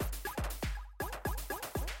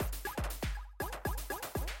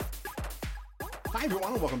Hi,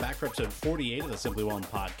 everyone, and welcome back for episode 48 of the Simply Wellness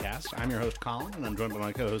podcast. I'm your host, Colin, and I'm joined by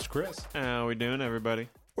my co-host, Chris. How we doing, everybody?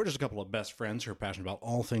 We're just a couple of best friends who are passionate about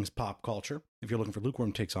all things pop culture. If you're looking for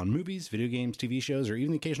lukewarm takes on movies, video games, TV shows, or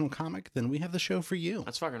even the occasional comic, then we have the show for you.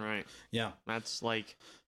 That's fucking right. Yeah. That's like...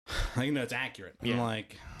 I know it's accurate. Yeah. I'm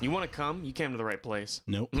like... You want to come? You came to the right place.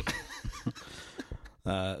 Nope.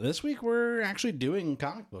 This week we're actually doing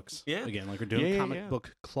comic books. Yeah. Again, like we're doing comic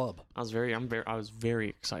book club. I was very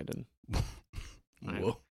excited.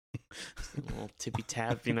 Whoa. A little tippy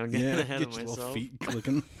tap, getting ahead of your little myself. feet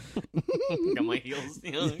clicking. Got my heels,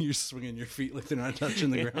 You're swinging your feet like they're not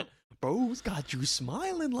touching the ground. Bro's got you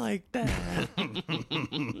smiling like that.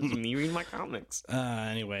 It's me reading my comics.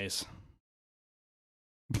 Anyways.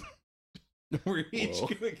 We're each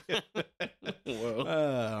going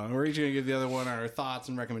to give the other one our thoughts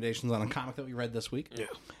and recommendations on a comic that we read this week. Yeah.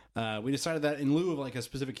 We decided that in lieu of like a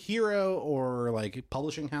specific hero or like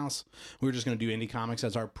publishing house, we were just going to do indie comics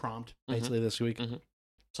as our prompt basically this week. Mm-hmm.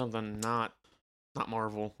 Something not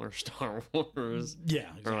Marvel or Star Wars. Yeah,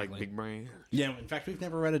 exactly. Or like Big Brain. Yeah, in fact, we've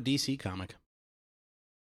never read a DC comic.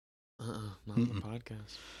 Not on the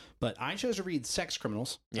podcast. But I chose to read Sex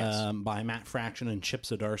Criminals Yes. by Matt Fraction and Chip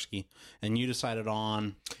Zdarsky, and you decided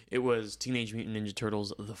on... It was Teenage Mutant Ninja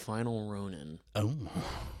Turtles: The Final Ronin. Oh,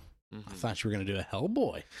 I thought you were going to do a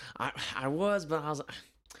Hellboy. I was, but I was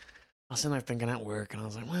sitting there thinking at work, and I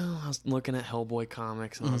was like, well, I was looking at Hellboy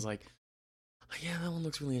comics, and I was like, yeah, that one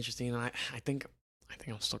looks really interesting, and I think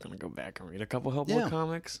I'm still going to go back and read a couple Hellboy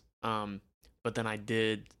comics. But then I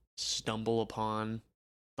did stumble upon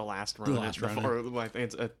the last Ronin.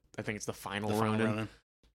 I think it's the final Ronin.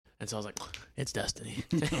 And so I was like, it's destiny.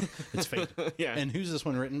 It's fate. Yeah. And who's this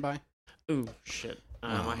one written by? Ooh, shit.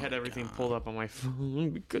 I had everything pulled up on my phone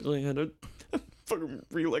because I had to fucking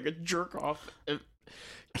read like a jerk off.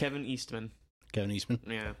 Kevin Eastman. Kevin Eastman?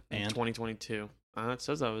 Yeah. And? 2022. It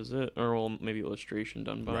says that was it. Or, well, maybe illustration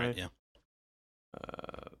done by... Right, yeah.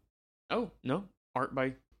 Oh, no. Art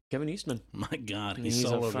by Kevin Eastman. My God, He's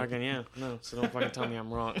soloed a fucking, yeah. No, so don't fucking tell me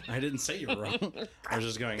I'm wrong. I didn't say you were wrong. I was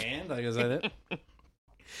just going, and? Is that it?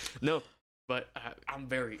 No, but I'm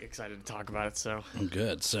very excited to talk about it, so...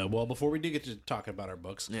 Good. So, well, before we do get to talk about our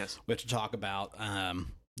books, Yes. we have to talk about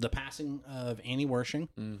the passing of Annie Wersching,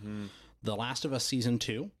 The Last of Us Season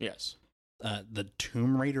 2, Yes. the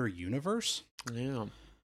Tomb Raider universe. Yeah.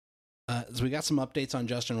 So we got some updates on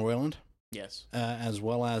Justin Roiland, Yes. as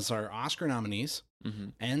well as our Oscar nominees,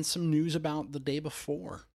 and some news about The Day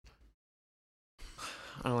Before.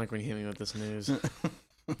 I don't like when you hit me with this news.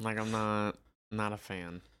 Like, I'm not a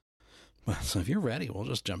fan. Well, so if you're ready, we'll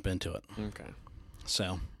just jump into it. Okay.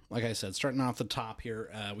 So, like I said, starting off the top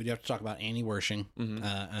here, we do have to talk about Annie Wersching.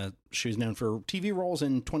 She was known for TV roles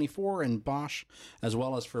in 24 and Bosch, as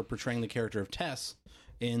well as for portraying the character of Tess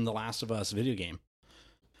in The Last of Us video game.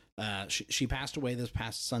 She passed away this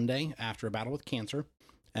past Sunday after a battle with cancer,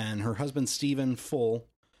 and her husband, Stephen Full,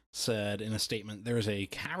 said in a statement, "There is a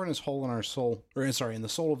cavernous hole in our soul, in the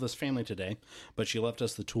soul of this family today, but she left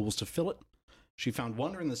us the tools to fill it. She found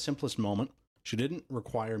wonder in the simplest moment. She didn't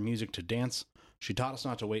require music to dance. She taught us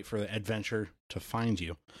not to wait for the adventure to find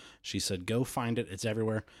you. She said, go find it. It's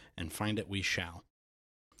everywhere, and find it we shall."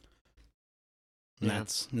 And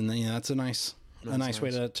that's a nice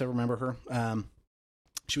way to remember her.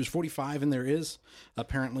 She was 45, and there is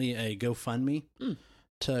apparently a GoFundMe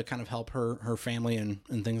to kind of help her family and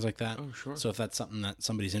things like that. Oh, sure. So if that's something that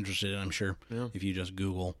somebody's interested in, I'm sure if you just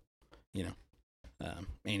Google,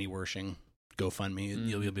 Annie Wersching GoFundMe,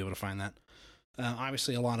 you'll be able to find that.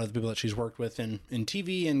 Obviously, a lot of the people that she's worked with in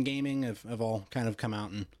TV and gaming have all kind of come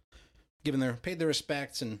out and paid their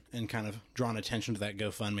respects and kind of drawn attention to that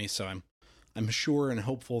GoFundMe. So I'm sure and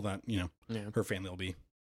hopeful that her family will be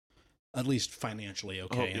at least financially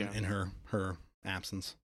okay in her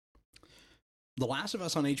absence. The Last of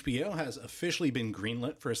Us on HBO has officially been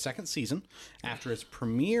greenlit for a second season after its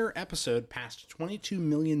premiere episode passed 22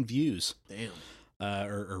 million views. Damn.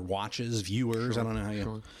 Or watches, viewers, Sure, I don't know how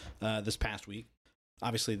you, this past week.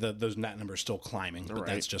 Obviously, that number is still climbing, but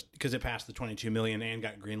that's just because it passed the 22 million and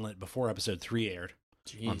got greenlit before episode 3 aired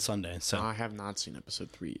on Sunday. So I have not seen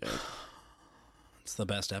episode 3 yet. It's the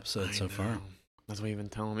best episode so far. That's what you've been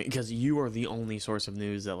telling me. Because you are the only source of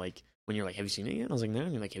news that, like, when you're like, have you seen it yet? I was like, no.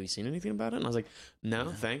 And you're like, have you seen anything about it? And I was like,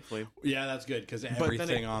 no, thankfully. Yeah, that's good, because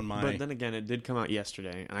everything on my... But then again, it did come out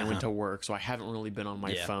yesterday, and I went to work, so I haven't really been on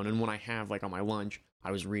my phone. And when I have, like, on my lunch,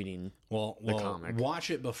 I was reading the comic. Watch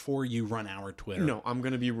it before you run our Twitter. No, I'm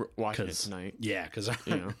going to be watching it tonight. Yeah, because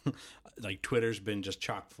like Twitter's been just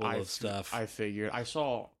chock full of stuff. I figured. I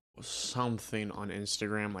saw something on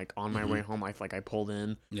Instagram, like on my way home. I pulled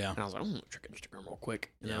in, Yeah. and I was like, I'm gonna check Instagram real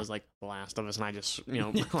quick, and it was like The Last of Us, and I just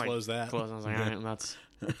Close that. closed. And I was like, all right, that's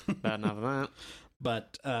bad enough of that.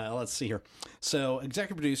 But let's see here. So,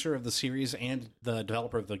 executive producer of the series and the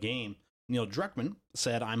developer of the game, Neil Druckmann,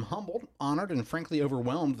 said, "I'm humbled, honored, and frankly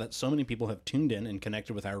overwhelmed that so many people have tuned in and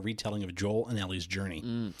connected with our retelling of Joel and Ellie's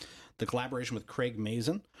journey. The collaboration with Craig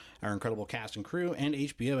Mazin, our incredible cast and crew, and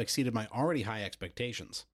HBO exceeded my already high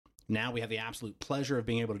expectations. Now we have the absolute pleasure of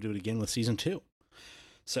being able to do it again with season 2.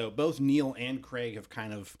 So both Neil and Craig have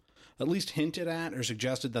kind of at least hinted at or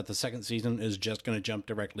suggested that the second season is just going to jump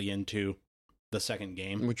directly into the second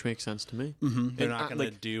game. Which makes sense to me. They're And, not going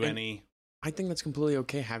to do any... I think that's completely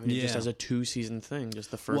okay having it just Yeah. as a 2-season thing, just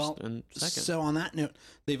the first and second. So on that note,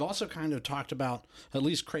 they've also kind of talked about, at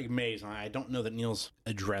least Craig Mazin, I don't know that Neil's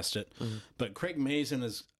addressed it, but Craig Mazin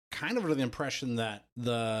is kind of under the impression that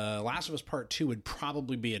The Last of Us Part 2 would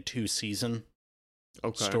probably be a 2-season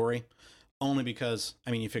story. Only because, I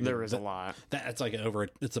mean, you figure... There is a lot. It's like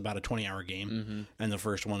it's about a 20-hour game, and the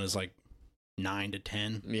first one is like 9 to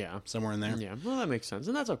 10, somewhere in there. Yeah, well, that makes sense,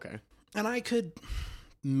 and that's okay. And I could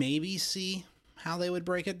maybe see how they would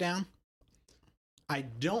break it down. I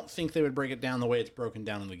don't think they would break it down the way it's broken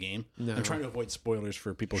down in the game. No. I'm trying to avoid spoilers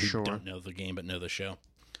for people who Sure. don't know the game but know the show.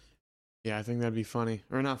 Yeah, I think that'd be funny.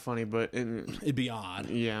 Or not funny, but... It'd be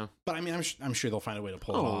odd. yeah. But I mean, I'm sure they'll find a way to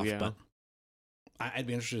pull it off. Yeah. But I'd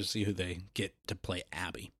be interested to see who they get to play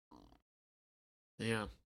Abby. Yeah.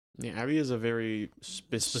 Yeah, Abby is a very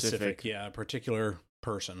specific Yeah, a particular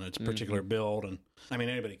person. It's a particular build. And I mean,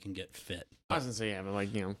 anybody can get fit. I was going to say, yeah, but like,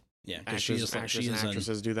 Yeah, because she is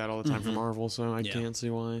actresses do that all the time for Marvel, so I can't see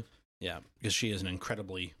why. Yeah, because she is an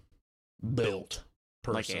incredibly built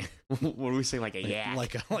person. What do we say? Like a yak?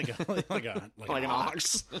 Like Like an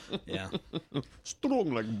ox. Yeah.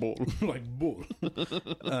 Strong like bull. Like bull.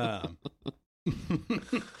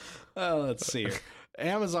 Let's see here.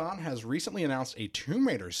 Amazon has recently announced a Tomb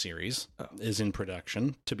Raider series is in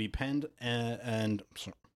production to be penned and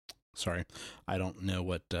sorry, I don't know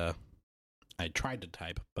what I tried to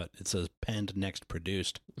type, but it says penned next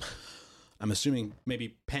produced. I'm assuming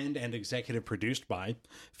maybe penned and executive produced by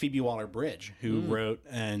Phoebe Waller-Bridge, who wrote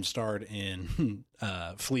and starred in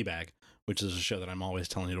Fleabag, which is a show that I'm always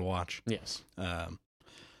telling you to watch. Yes.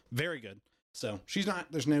 Very good. So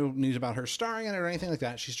there's no news about her starring in it or anything like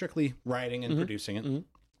that. She's strictly writing and producing it.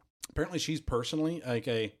 Apparently she's personally like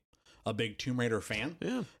a big Tomb Raider fan.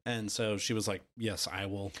 Yeah. And so she was like, yes, I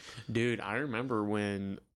will. Dude, I remember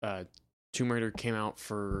when Tomb Raider came out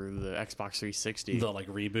for the Xbox 360. The like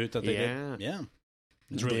reboot that they did. Yeah.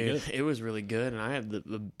 It's really good. It was really good. And I had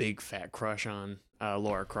the big fat crush on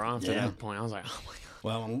Lara Croft at that point. I was like, oh my God.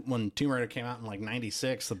 Well, when Tomb Raider came out in like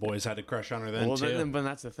 96, the boys had a crush on her then too. But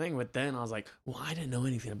that's the thing. But then I was like, well, I didn't know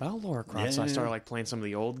anything about Lara Croft. So I started like playing some of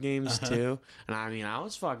the old games too. And I mean, I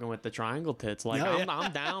was fucking with the triangle tits. Like,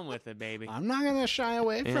 I'm down with it, baby. I'm not going to shy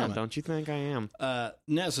away from it. Don't you think I am?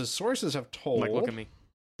 No, so sources have told. Like, look at me.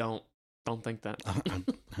 Don't think that.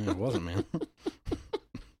 It wasn't, man.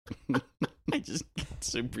 I just get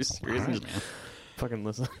super serious and just fucking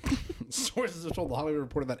listen. Sources have told The Hollywood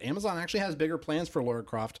Reporter that Amazon actually has bigger plans for Lara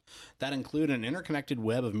Croft that include an interconnected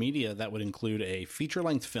web of media that would include a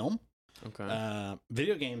feature-length film,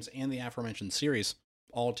 video games, and the aforementioned series,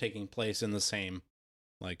 all taking place in the same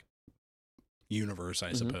like universe,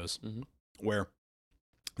 I suppose, where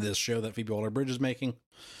this show that Phoebe Waller-Bridge is making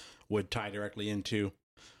would tie directly into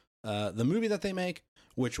the movie that they make,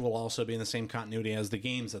 which will also be in the same continuity as the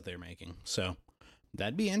games that they're making. So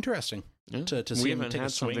that'd be interesting to see them take a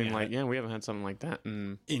swing at it. Yeah, we haven't had something like that.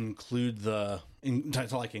 Include the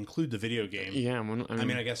video game. Yeah, I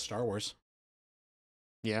mean, I guess Star Wars.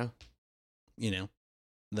 Yeah,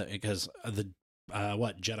 because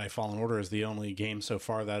Jedi Fallen Order is the only game so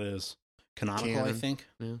far that is canonical. Canon. I think.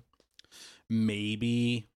 Yeah.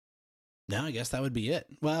 Maybe. No, I guess that would be it.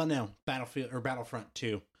 Well, no, Battlefront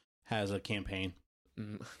 2 has a campaign.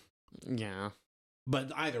 Yeah.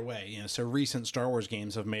 But either way, so recent Star Wars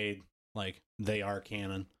games have made like they are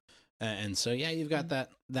canon, and so yeah, you've got that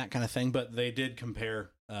kind of thing. But they did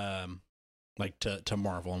compare like to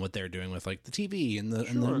Marvel and what they're doing with like the TV and the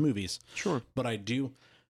movies. Sure. But I do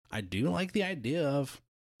like the idea of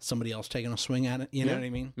somebody else taking a swing at it. You know what I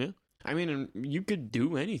mean? Yeah. I mean, and you could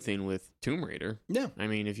do anything with Tomb Raider. Yeah. I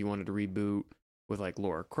mean, if you wanted to reboot with like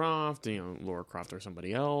Lara Croft, Lara Croft or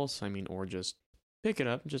somebody else. I mean, or just pick it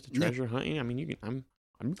up, just a treasure hunt. I mean, you can.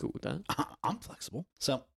 I'm cool with that. I'm flexible.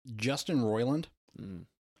 So Justin Roiland.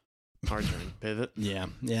 Hard turn pivot. Yeah,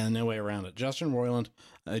 no way around it. Justin Roiland.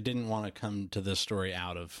 I didn't want to come to this story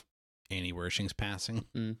out of Annie Wersching's passing.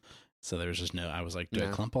 So there was just no. I was like, do I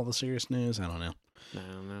No. clump all the serious news? I don't know. I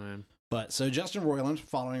don't know, man. But so Justin Roiland,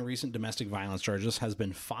 following recent domestic violence charges, has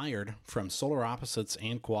been fired from Solar Opposites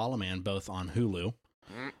and Koala Man, both on Hulu,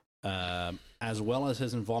 as well as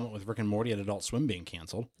his involvement with Rick and Morty at Adult Swim being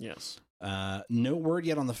canceled. Yes. No word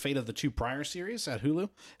yet on the fate of the 2 prior series at Hulu.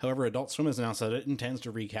 However, Adult Swim has announced that it intends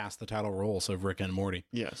to recast the title roles of Rick and Morty.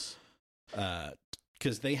 Yes.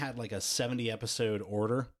 Because they had like a 70-episode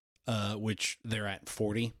order, which they're at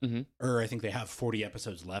 40. Mhm. Or I think they have 40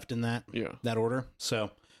 episodes left in that order.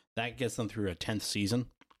 So that gets them through a 10th season.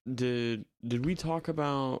 Did we talk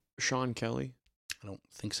about Sean Kelly? I don't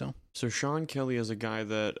think so. So Sean Kelly is a guy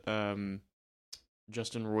that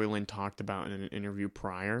Justin Roiland talked about in an interview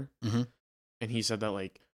prior, Mhm. and he said that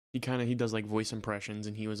like he does like voice impressions,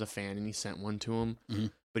 and he was a fan, and he sent one to him,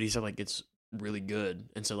 Mhm. but he said like it's really good,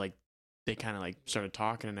 and so like they kind of like started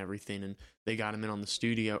talking and everything, and they got him in on the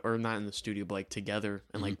studio, or not in the studio, but like together,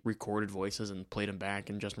 and like recorded voices and played them back,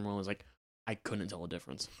 and Justin Roiland was like, I couldn't tell a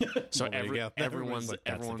difference. So Well, there you go. everyone's like,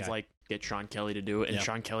 that's the everyone's guy. like, get Sean Kelly to do it, and Yep.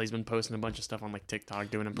 Sean Kelly's been posting a bunch of stuff on like TikTok,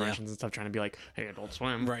 doing impressions and stuff, trying to be like, hey, Adult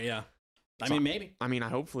Swim. Right, yeah. I So- mean, maybe. I mean,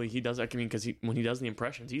 hopefully he does that. I mean, because when he does the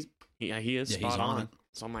impressions, he is Yeah, spot he's on on. it.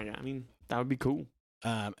 So I'm like, I mean, that would be cool.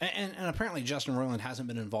 And apparently Justin Roiland hasn't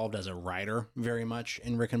been involved as a writer very much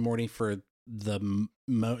in Rick and Morty for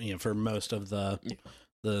for most of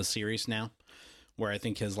the series now, where I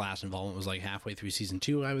think his last involvement was like halfway through season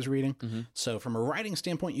 2 I was reading. Mhm. So from a writing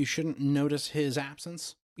standpoint, you shouldn't notice his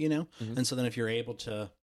absence, Mhm. And so then if you're able to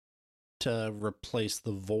replace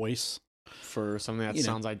the voice, For something that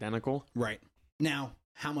sounds identical. right. Now,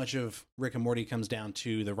 how much of Rick and Morty comes down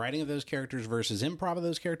to the writing of those characters versus improv of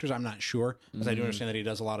those characters, I'm not sure, because I do understand that he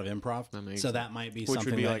does a lot of improv. That makes So that might be Which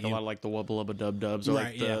something would be that like a lot of like the wubba lubba dub dubs, or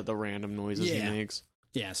Right, like yeah. the random noises he Yeah. makes.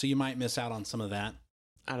 Yeah, so you might miss out on some of that.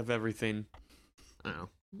 Out of everything, I don't know.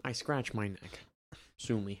 I scratch my neck.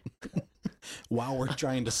 Sue me. While we're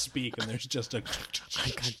trying to speak, and there's just a. I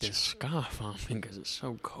got this scarf on me because it's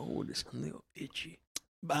so cold. It's a little itchy.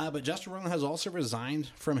 But Justin Roiland has also resigned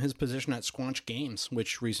from his position at Squanch Games,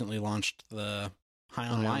 which recently launched the High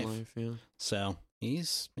on Life. Yeah. So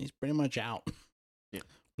he's pretty much out. Yeah.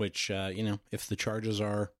 Which if the charges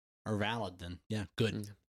are valid, then yeah, good.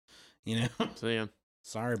 So yeah.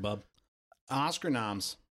 Sorry, bub. Oscar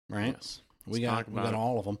noms, right? Yes. We Let's got talk about it.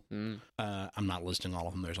 all of them. Mm. I'm not listing all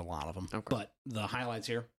of them. There's a lot of them. Okay. But the highlights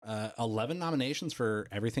here: 11 nominations for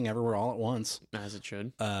Everything Everywhere All at Once. As it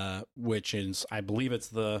should. Which is, I believe, it's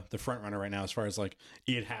the front runner right now as far as like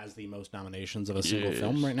it has the most nominations of a single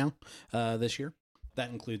film right now this year. That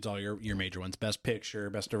includes all your major ones: Best Picture,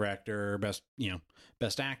 Best Director, Best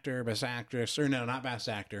Actor, Best Actress, or no, not Best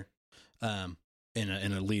Actor. In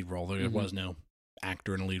a lead role, there was no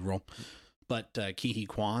actor in a lead role. But Ke-Huy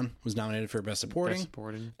Quan was nominated for Best Supporting.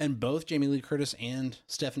 And both Jamie Lee Curtis and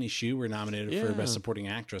Stephanie Hsu were nominated for Best Supporting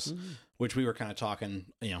Actress, which we were kind of talking,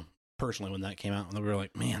 personally when that came out. And we were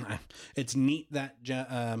like, man, it's neat that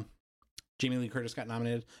Jamie Lee Curtis got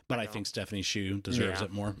nominated, but I think Stephanie Hsu deserves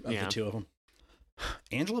it more of the two of them.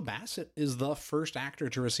 Angela Bassett is the first actor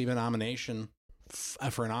to receive a nomination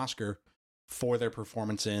for an Oscar for their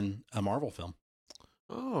performance in a Marvel film.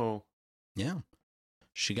 Oh. Yeah.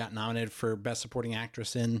 She got nominated for Best Supporting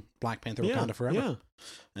Actress in Black Panther Wakanda Forever.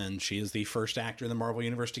 Yeah. And she is the first actor in the Marvel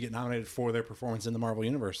Universe to get nominated for their performance in the Marvel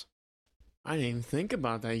Universe. I didn't even think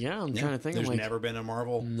about that. Yeah, I'm trying to think. There's I'm like, never been a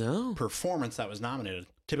Marvel no performance that was nominated.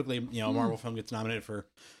 Typically, a Marvel film gets nominated for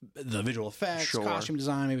the visual effects, Sure. costume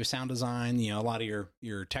design, maybe sound design, a lot of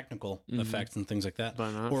your technical effects and things like that.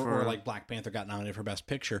 But not or like Black Panther got nominated for Best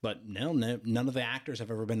Picture. But no, none of the actors have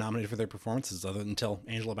ever been nominated for their performances other than until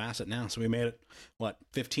Angela Bassett now. So we made it,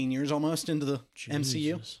 15 years almost into the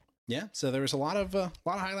MCU? Yeah, so there was a lot of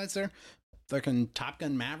highlights there. Top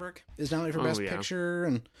Gun Maverick is nominated for Best Picture,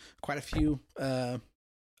 and quite a few other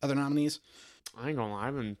nominees. I ain't gonna lie,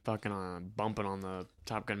 I've been fucking bumping on the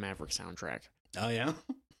Top Gun Maverick soundtrack. Oh yeah,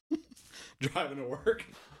 driving to work,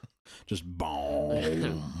 just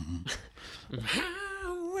boom.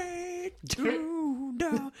 Highway to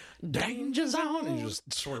the danger zone, and you're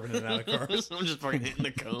just swerving in and out of cars. I'm just fucking hitting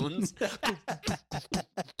the cones.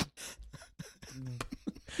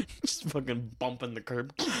 Just fucking bumping the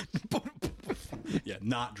curb. Yeah,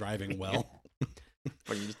 not driving well.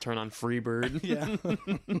 Fucking just turn on Freebird. Yeah.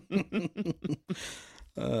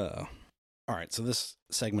 All right, so this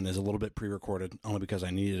segment is a little bit pre-recorded, only because I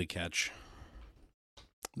needed to catch.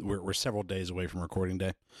 We're several days away from recording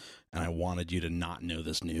day, and I wanted you to not know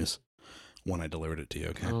this news when I delivered it to you.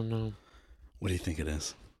 Okay. Oh no. What do you think it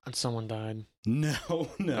is? And someone died. No.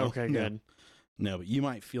 Okay, good. No, but you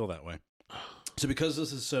might feel that way. So because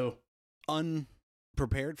this is so unpredictable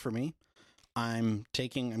prepared for me. I'm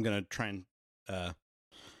going to try and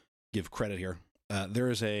give credit here. There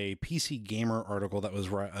is a PC Gamer article that was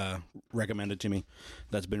recommended to me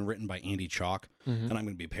that's been written by Andy Chalk, and I'm going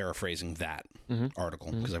to be paraphrasing that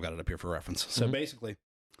article because I've got it up here for reference. So basically,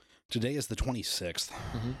 today is the 26th.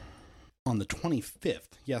 On the 25th,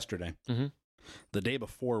 yesterday, the day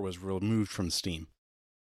before was removed from Steam.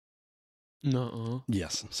 Nuh-uh.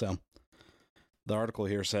 Yes. So the article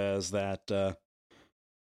here says that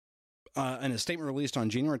in a statement released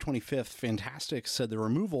on January 25th, Fantastic said the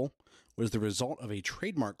removal was the result of a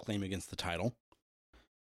trademark claim against the title,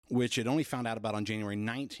 which it only found out about on January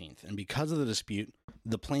 19th. And because of the dispute,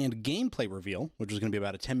 the planned gameplay reveal, which was going to be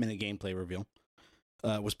about a 10-minute gameplay reveal,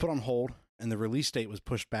 was put on hold, and the release date was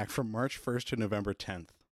pushed back from March 1st to November 10th.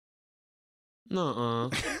 Nuh-uh.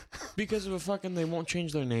 Because of a fucking, they won't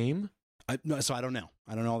change their name? So I don't know.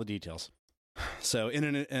 I don't know all the details. So in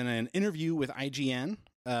an interview with IGN,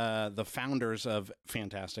 the founders of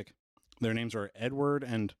Fantastic, their names are Edward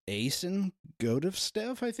and Asen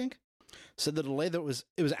Godovstev, I think, said the delay it was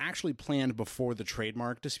actually planned before the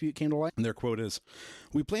trademark dispute came to light. And their quote is,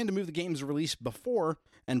 "We plan to move the game's release before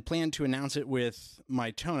and plan to announce it with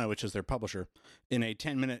Mytona, which is their publisher, in a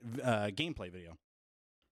 10-minute gameplay video.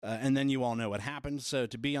 And then you all know what happened. So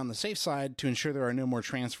to be on the safe side, to ensure there are no more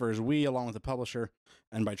transfers, we, along with the publisher,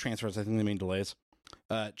 and by transfers I think they mean delays,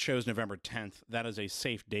 chose November 10th. That is a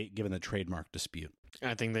safe date given the trademark dispute."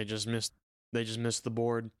 I think they just missed the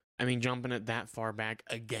board. I mean, jumping it that far back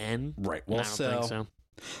again? Right. Well, I don't think so.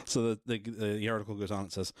 So the article goes on.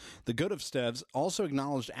 It says, the Godovstevs also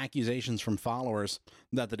acknowledged accusations from followers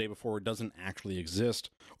that the day before doesn't actually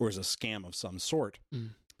exist or is a scam of some sort,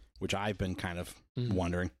 which I've been kind of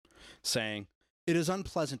wondering, saying, "It is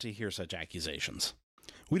unpleasant to hear such accusations.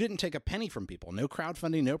 We didn't take a penny from people. No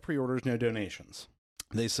crowdfunding, no pre-orders, no donations."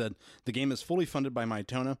 They said, "The game is fully funded by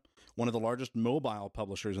Mytona, one of the largest mobile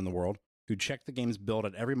publishers in the world, who check the game's build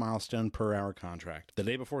at every milestone per our contract. The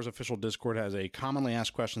day before's official Discord has a commonly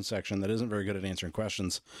asked questions section that isn't very good at answering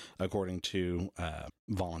questions, according to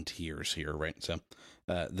volunteers here, right?" So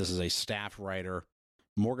this is a staff writer,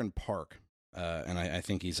 Morgan Park, and I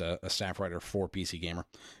think he's a staff writer for PC Gamer.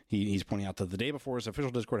 He's pointing out that the day before's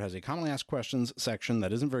official Discord has a commonly asked questions section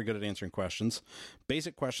that isn't very good at answering questions.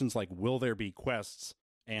 Basic questions like, will there be quests,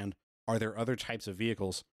 and are there other types of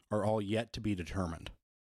vehicles, are all yet to be determined.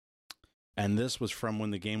 And this was from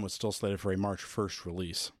when the game was still slated for a March 1st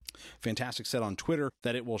release. Fantastic said on Twitter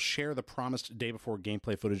that it will share the promised day before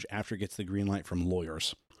gameplay footage after it gets the green light from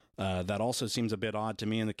lawyers. That also seems a bit odd to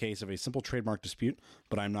me in the case of a simple trademark dispute,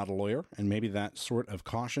 but I'm not a lawyer, and maybe that sort of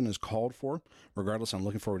caution is called for. Regardless, I'm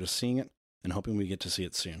looking forward to seeing it and hoping we get to see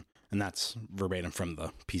it soon. And that's verbatim from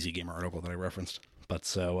the PC Gamer article that I referenced. But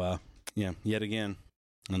so, yeah, yet again,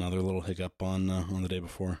 another little hiccup on the day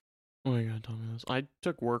before. Oh my god, tell me this. I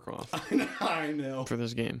took work off I know. for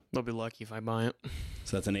this game. They'll be lucky if I buy it.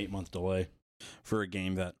 So that's an 8-month delay for a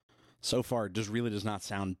game that so far really does not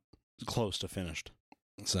sound close to finished.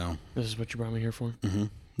 So This is what you brought me here for?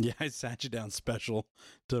 Yeah, I sat you down special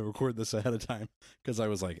to record this ahead of time because I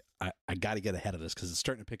was like, I got to get ahead of this because it's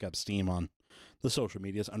starting to pick up steam on the social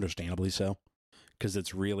medias, understandably so. Because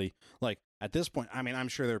it's really, like, at this point, I mean, I'm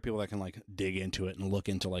sure there are people that can, like, dig into it and look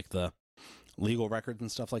into, like, the legal records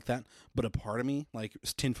and stuff like that. But a part of me, like,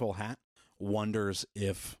 tinfoil hat, wonders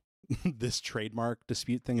if this trademark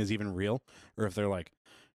dispute thing is even real, or if they're like,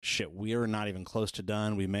 shit, we are not even close to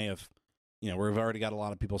done. We may have, we've already got a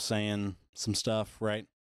lot of people saying some stuff, right?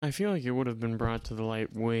 I feel like it would have been brought to the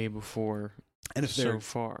light way before, and if so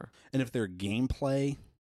far. And if their gameplay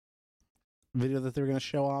video that they're going to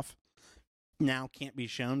show off now can't be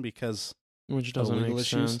shown because which doesn't legal make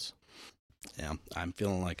issues. sense. Yeah, I'm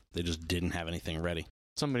feeling like they just didn't have anything ready.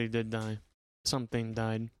 Somebody did die. Something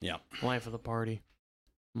died. Yeah. Life of the party.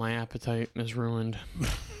 My appetite is ruined.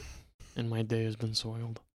 And my day has been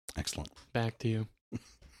soiled. Excellent. Back to you.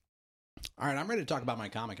 All right, I'm ready to talk about my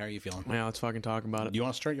comic. How are you feeling? Yeah, let's fucking talk about it. Do you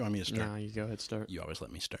want to start? You want me to start? No, you go ahead, start. You always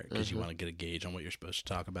let me start because you want to get a gauge on what you're supposed to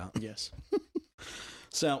talk about. Yes.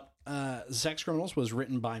 So, Sex Criminals was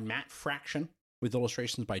written by Matt Fraction with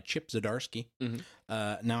illustrations by Chip Zdarsky.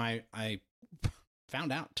 Now, I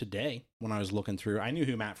found out today when I was looking through, I knew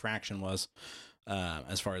who Matt Fraction was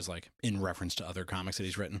as far as like in reference to other comics that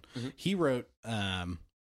he's written. He wrote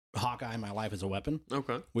Hawkeye, My Life as a Weapon,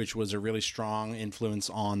 which was a really strong influence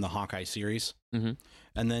on the Hawkeye series. And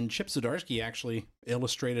then Chip Zdarsky actually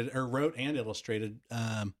wrote and illustrated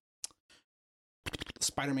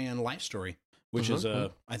Spider-Man Life Story, which is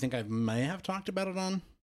I think I may have talked about it on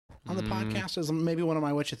the podcast as maybe one of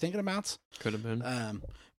my What You Thinking Abouts. Could have been.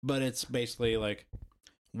 But it's basically like,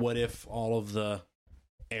 what if all of the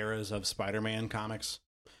eras of Spider-Man comics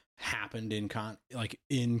happened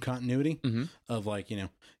in continuity of like, you know,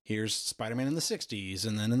 here's Spider-Man in the 60s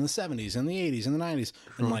and then in the 70s and the 80s and the 90s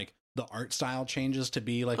and like the art style changes to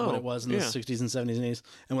be like what it was in the 60s and 70s and 80s,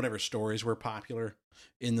 and whatever stories were popular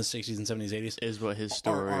in the 60s and 70s 80s is what his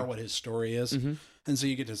story are what his story is. And so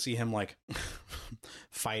you get to see him like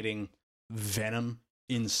fighting Venom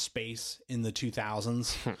in space in the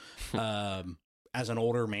 2000s as an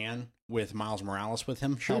older man with Miles Morales with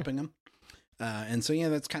him helping him. And so, yeah,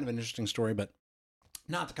 that's kind of an interesting story, but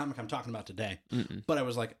not the comic I'm talking about today. But I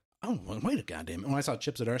was like, oh, well, wait a goddamn. When I saw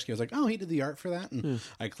Chip Zdarsky, I was like, oh, he did the art for that. And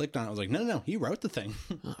I clicked on it. I was like, no, he wrote the thing.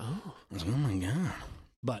 I was like, oh my God.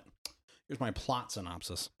 But here's my plot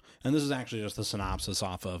synopsis. And this is actually just the synopsis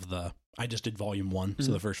off of I just did volume 1.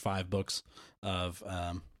 So the first 5 books of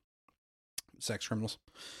Sex Criminals.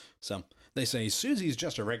 So they say Susie's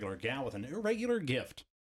just a regular gal with an irregular gift.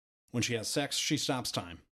 When she has sex, she stops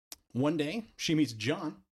time. One day, she meets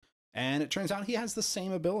John, and it turns out he has the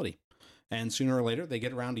same ability. And sooner or later, they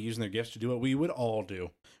get around to using their gifts to do what we would all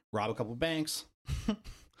do. Rob a couple banks.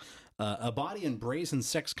 A body and brazen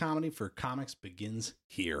sex comedy for comics begins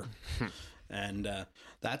here. And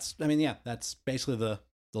that's basically the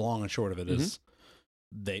long and short of it is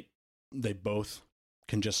they both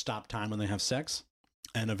can just stop time when they have sex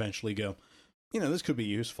and eventually go, you know, this could be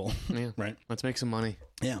useful. Yeah. Right? Let's make some money.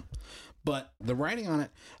 Yeah. But the writing on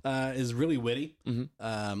it is really witty.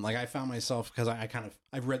 Like I found myself, because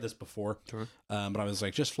I've read this before, but I was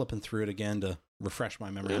like just flipping through it again to refresh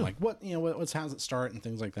my memory. Like how's it start and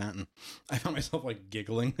things like that. And I found myself like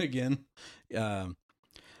giggling again.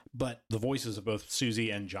 But the voices of both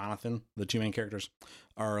Susie and Jonathan, the two main characters,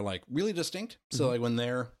 are like really distinct. So like when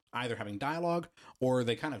they're either having dialogue or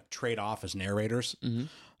they kind of trade off as narrators,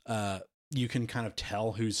 you can kind of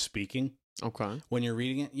tell who's speaking. Okay. When you're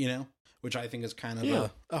reading it, you know, which I think is kind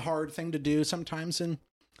of a hard thing to do sometimes in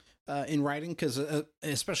writing, because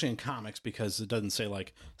especially in comics, because it doesn't say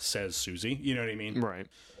like says Susie, you know what I mean? Right.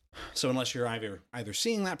 So unless you're either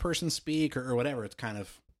seeing that person speak or whatever, it's kind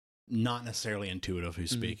of not necessarily intuitive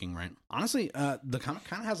who's speaking, right? Honestly, the comic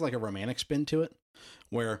kind of has like a romantic spin to it,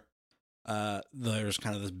 where there's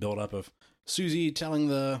kind of this buildup of Susie telling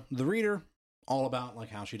the reader all about like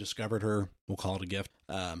how she discovered her, we'll call it a gift.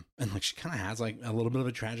 And like she kind of has like a little bit of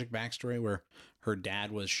a tragic backstory where her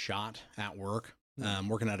dad was shot at work,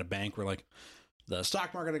 working at a bank where like the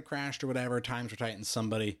stock market had crashed or whatever, times were tight, and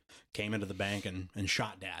somebody came into the bank and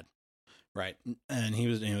shot dad. Right. And he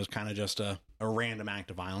was kind of just a random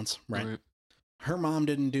act of violence. Right. Her mom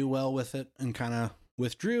didn't do well with it and kind of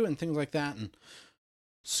withdrew and things like that. And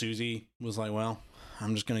Susie was like, well,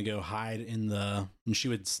 I'm just going to go hide and she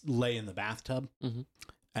would lay in the bathtub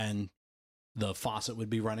and the faucet would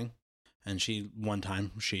be running. And one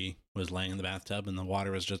time she was laying in the bathtub and the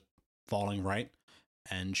water was just falling right.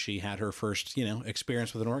 And she had her first,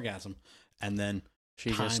 experience with an orgasm. And then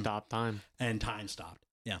she just stopped time. And time stopped.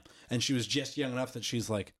 Yeah. And she was just young enough that she's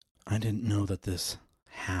like, I didn't know that this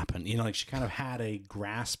happened. Like she kind of had a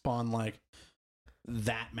grasp on like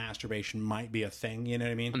that masturbation might be a thing. You know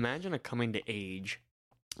what I mean? Imagine a coming to age,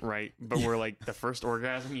 right? But where like the first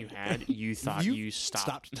orgasm you had, you thought you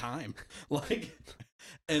stopped time. Like,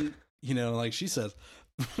 and like she says,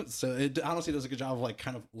 so it honestly does a good job of like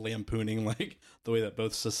kind of lampooning like the way that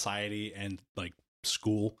both society and like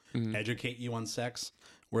school educate you on sex,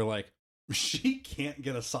 where like she can't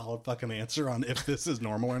get a solid fucking answer on if this is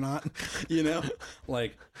normal or not,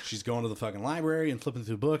 like she's going to the fucking library and flipping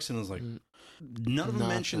through books and it's like none of them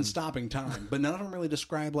mention stopping time, but none of them really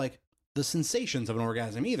describe like the sensations of an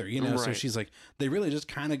orgasm either, Right. So she's like, they really just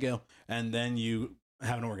kind of go, and then you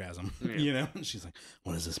have an orgasm, and she's like,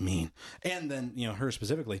 what does this mean? And then, her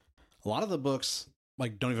specifically, a lot of the books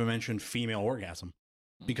like don't even mention female orgasm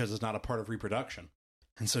because it's not a part of reproduction.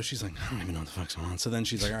 And so she's like, I don't even know what the fuck's going on. So then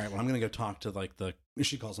she's like, all right, well, I'm going to go talk to like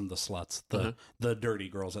she calls them the sluts, the dirty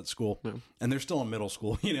girls at school. Yeah. And they're still in middle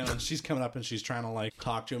school, and she's coming up and she's trying to like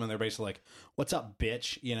talk to them. And they're basically like, what's up,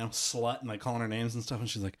 bitch? Slut, and like calling her names and stuff. And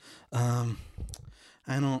she's like, I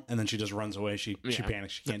don't. And then she just runs away. She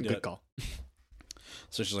panics. She can't do it. Call.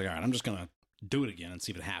 So she's like, all right, I'm just going to do it again and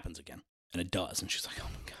see if it happens again. And it does. And she's like, oh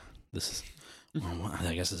my God, this is... Well,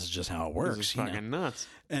 I guess this is just how it works. This is fucking nuts.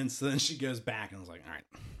 And so then she goes back and was like, all right,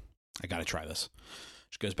 I got to try this.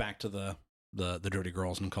 She goes back to the dirty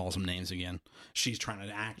girls and calls them names again. She's trying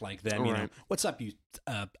to act like them, what's up, you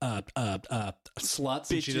sluts?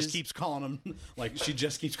 Bitches. And she just keeps calling them, like, she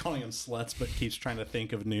just keeps calling them sluts, but keeps trying to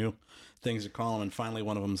think of new things to call them. And finally,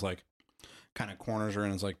 one of them's like, kind of corners her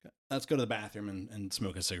and is like, let's go to the bathroom and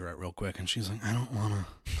smoke a cigarette real quick. And she's like, I don't want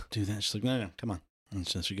to do that. She's like, no, come on. And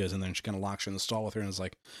so she goes in there and she kind of locks her in the stall with her and is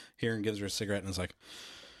like, here, and gives her a cigarette and is like,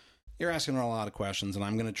 you're asking her a lot of questions and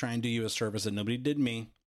I'm going to try and do you a service that nobody did me.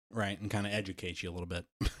 Right. And kind of educate you a little bit.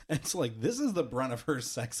 And it's like, this is the brunt of her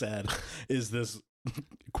sex ed, is this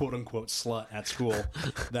quote unquote slut at school.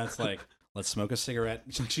 That's like, let's smoke a cigarette.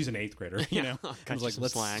 She's an 8th grader, you know. I was like,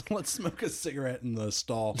 let's smoke a cigarette in the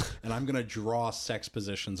stall, and I'm gonna draw sex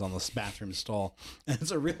positions on this bathroom stall. And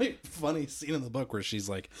it's a really funny scene in the book where she's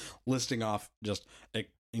like listing off just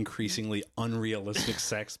increasingly unrealistic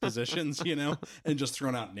sex positions, you know, and just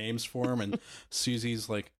throwing out names for them. And Susie's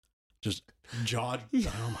like, just oh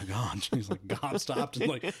my god, she's like gobstopped and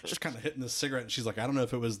like just kind of hitting the cigarette, and she's like, I don't know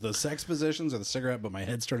if it was the sex positions or the cigarette, but my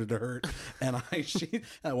head started to hurt. And she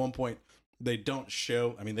at one point, they don't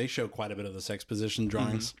show, I mean, they show quite a bit of the sex position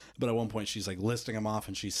drawings, but at one point she's like listing them off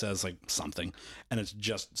and she says like something, and it's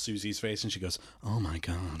just Susie's face, and she goes, oh my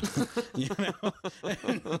god. You know, like,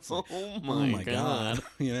 oh my god,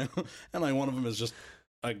 you know. And like one of them is just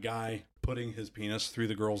a guy putting his penis through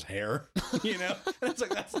the girl's hair, you know. And it's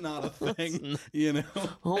like, that's not a thing, you know.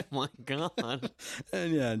 Oh my god.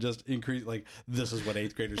 And yeah, just increase, like, this is what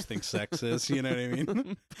 8th graders think sex is, you know what I mean?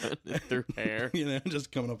 Putting it through hair, you know,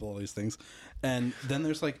 just coming up with all these things. And then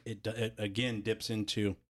there's like, it again dips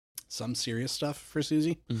into some serious stuff for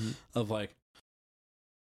Susie, of like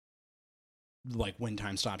when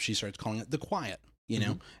time stops, she starts calling it the quiet, you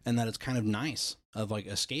know, and that it's kind of nice, of like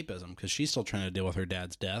escapism, because she's still trying to deal with her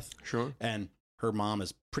dad's death. Sure. And her mom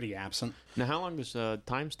is pretty absent. Now, how long does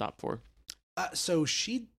time stop for? So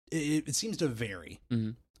it seems to vary.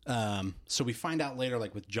 So we find out later,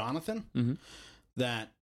 like with Jonathan,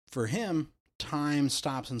 that for him, time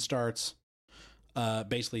stops and starts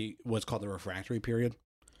basically what's called the refractory period.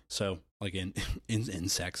 So like in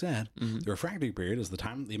sex ed, the refractory period is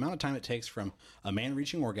the amount of time it takes from a man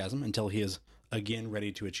reaching orgasm until he is again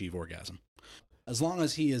ready to achieve orgasm. As long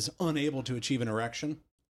as he is unable to achieve an erection,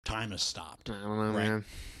 time has stopped. I don't know, man.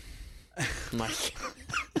 Like,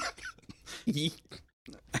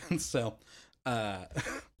 and so,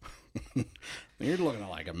 you're looking at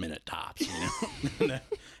like a minute tops, you know?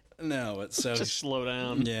 No, but so just slow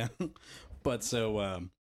down. Yeah, but so,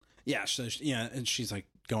 yeah, so yeah, and she's like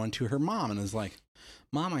going to her mom and is like,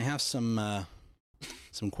 "Mom, I have some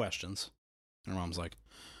questions." And her mom's like,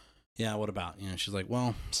 yeah, what about? You know, she's like,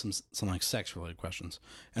 well, some like sex related questions.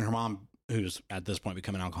 And her mom, who's at this point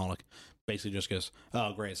become an alcoholic, basically just goes,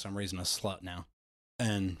 oh, great, so I'm raising a slut now.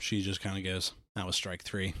 And she just kind of goes, that was strike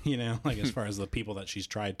 3, you know, like as far as the people that she's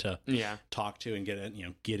tried to talk to and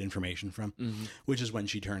get information from, which is when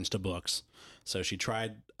she turns to books. So she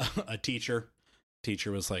tried a teacher.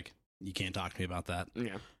 Teacher was like, you can't talk to me about that.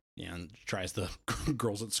 Yeah. Yeah, and tries the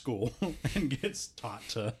girls at school and gets taught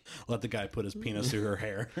to let the guy put his penis through her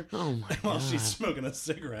hair while she's smoking a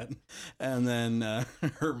cigarette. And then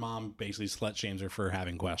her mom basically slut shames her for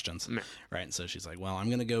having questions. Right. And so she's like, well, I'm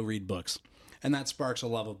going to go read books. And that sparks a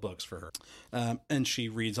love of books for her. And she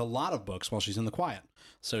reads a lot of books while she's in the quiet.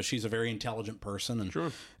 So she's a very intelligent person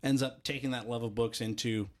and ends up taking that love of books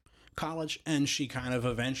into college. And she kind of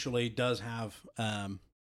eventually does have,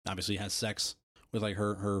 obviously has sex with like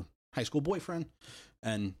her high school boyfriend,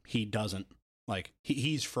 and he doesn't, like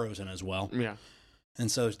he's frozen as well. Yeah.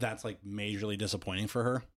 And so that's like majorly disappointing for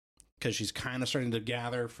her, because she's kind of starting to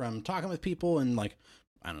gather from talking with people and like,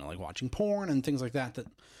 I don't know, like watching porn and things like that, that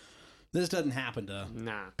this doesn't happen to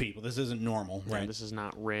people. This isn't normal, right? This is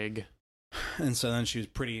not rig. And so then she was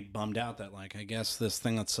pretty bummed out that like, I guess this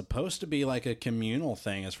thing that's supposed to be like a communal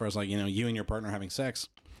thing, as far as like, you know, you and your partner having sex,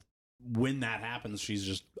 when that happens, she's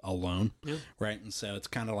just alone, right? And so it's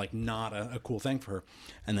kind of like not a cool thing for her.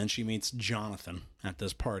 And then she meets Jonathan at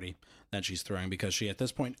this party that she's throwing, because she at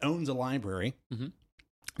this point owns a library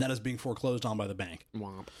that is being foreclosed on by the bank.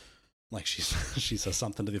 Womp. Like she says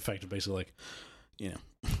something to the effect of basically like, you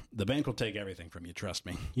know, the bank will take everything from you, trust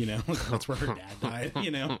me. You know, that's where her dad died, you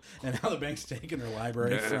know, and how the bank's taking her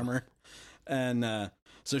library from her. And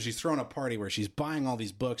so she's throwing a party where she's buying all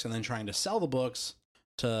these books and then trying to sell the books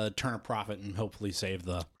to turn a profit and hopefully save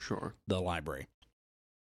the library.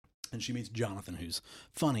 And she meets Jonathan, who's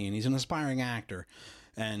funny and he's an aspiring actor,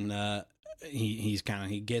 and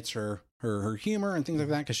he gets her humor and things like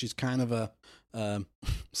that, because she's kind of a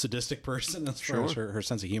sadistic person as far as her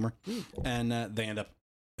sense of humor. And they end up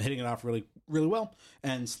hitting it off really, really well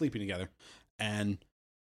and sleeping together. And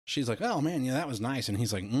she's like, oh man, yeah, that was nice. And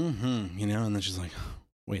he's like, you know, and then she's like,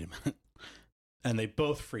 wait a minute. And they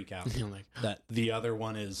both freak out that the other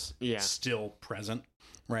one is still present,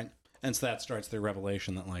 right? And so that starts their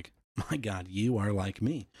revelation that, like, my God, you are like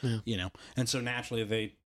me, you know? And so naturally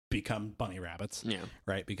they become bunny rabbits,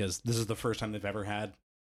 right? Because this is the first time they've ever had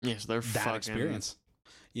they're that experience.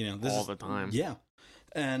 You know, this all is the time. Yeah.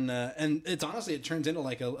 And it's honestly, it turns into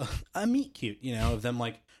like a meet cute, you know, of them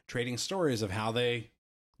like trading stories of how they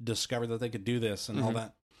discovered that they could do this and all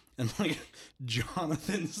that. And like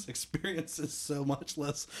Jonathan's experience is so much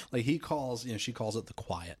less like he calls, you know, she calls it the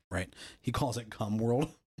quiet, right? He calls it cum world.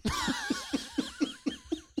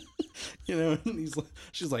 You know, and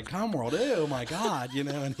she's like, cum world, oh my God, you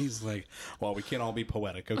know, and he's like, well, we can't all be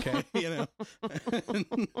poetic, okay? You know.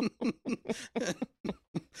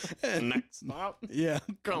 And, next stop, yeah,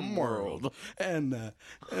 cum world. And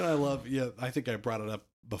I love, yeah, I think I brought it up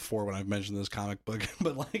before when I've mentioned this comic book,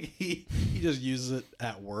 but like he just uses it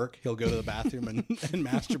at work. He'll go to the bathroom and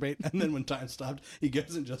masturbate, and then when time stopped, he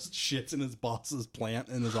goes and just shits in his boss's plant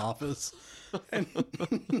in his office. And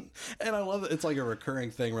and I love it. It's like a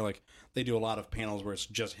recurring thing where like they do a lot of panels where it's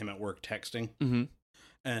just him at work texting. Mm-hmm.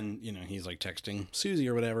 And, you know, he's like texting Susie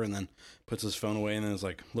or whatever, and then puts his phone away, and then is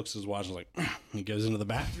like, looks at his watch and is like, he goes into the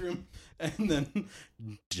bathroom, and then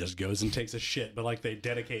just goes and takes a shit. But like they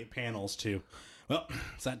dedicate panels to, well,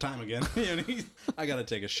 it's that time again. You know, I got to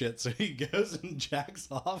take a shit. So he goes and jacks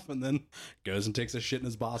off, and then goes and takes a shit in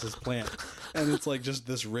his boss's plant. And it's like just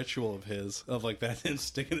this ritual of his, of like that, and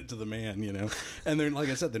sticking it to the man, you know. And they're, like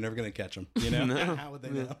I said, they're never going to catch him, you know. No. How would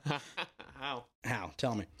they know? How?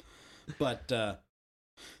 Tell me. But,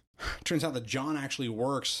 turns out that John actually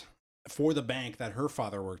works for the bank that her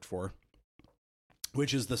father worked for,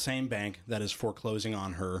 which is the same bank that is foreclosing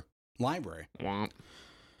on her library,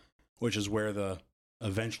 which is where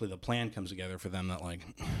eventually the plan comes together for them that like,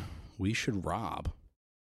 we should rob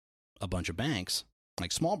a bunch of banks,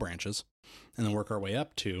 like small branches, and then work our way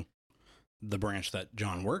up to the branch that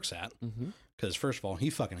John works at. Because first of all,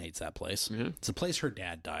 he fucking hates that place. Yeah. It's the place her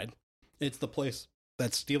dad died. It's the place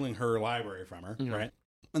that's stealing her library from her, Yeah. right?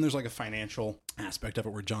 And there's like a financial aspect of it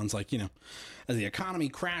where John's like, you know, as the economy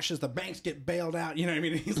crashes, the banks get bailed out. You know what I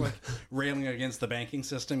mean? He's like railing against the banking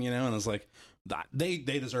system, you know, and it's like, they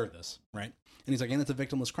deserve this, right? And he's like, and it's a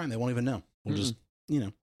victimless crime. They won't even know. We'll just, you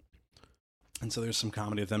know. And so there's some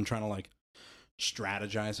comedy of them trying to like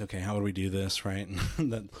strategize. Okay, how would we do this, right?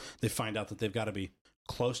 And that they find out that they've got to be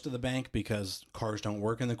close to the bank because cars don't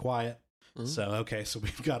work in the quiet. So, okay, so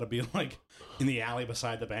we've got to be like in the alley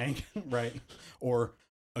beside the bank, right? Or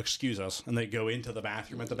excuse us, and they go into the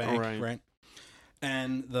bathroom at the bank, right?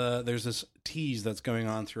 And there's this tease that's going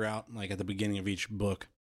on throughout, like at the beginning of each book,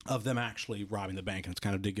 of them actually robbing the bank, and it's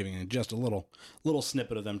kind of giving just a little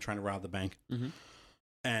snippet of them trying to rob the bank.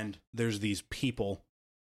 And there's these people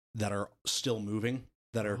that are still moving,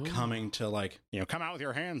 that are coming to like, you know, come out with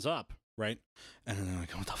your hands up, right? And then they're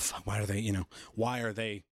like, what the fuck? Why are they, you know, why are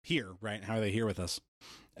they here, right? How are they here with us?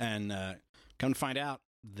 And come to find out,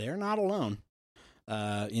 they're not alone.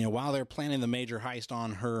 You know, while they're planning the major heist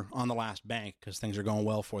on the last bank, because things are going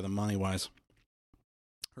well for them money wise,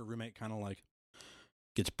 her roommate kind of like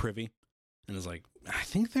gets privy and is like, I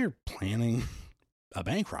think they're planning a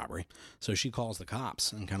bank robbery. So she calls the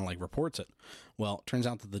cops and kind of like reports it. Well, it turns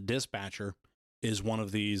out that the dispatcher is one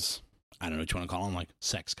of these, I don't know what you want to call them, like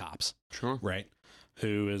sex cops. Sure. Right.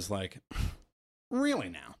 Who is like, really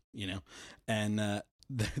now, you know? And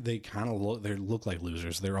they kind of look like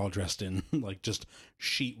losers. They're all dressed in like just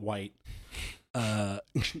sheet white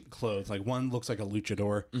clothes. Like one looks like a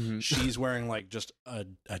luchador. She's wearing like just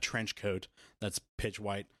a trench coat that's pitch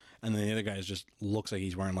white, and then the other guy just looks like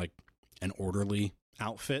he's wearing like an orderly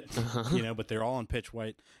outfit, you know, but they're all in pitch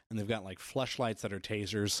white, and they've got like fleshlights that are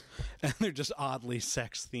tasers, and they're just oddly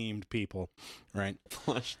sex themed people, right?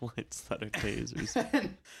 Fleshlights that are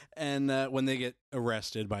tasers. and when they get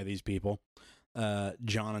arrested by these people,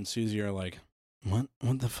 John and Susie are like, what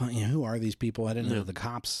the fuck? You know, who are these people? I didn't know the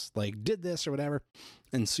cops like did this or whatever.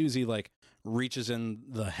 And Susie like reaches in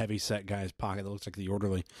the heavy set guy's pocket that looks like the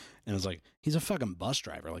orderly and is like, he's a fucking bus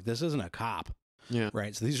driver. Like, this isn't a cop. Yeah.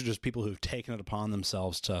 Right. So these are just people who've taken it upon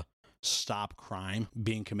themselves to stop crime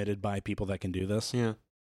being committed by people that can do this. Yeah.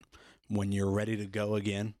 When you're ready to go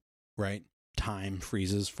again, right? Time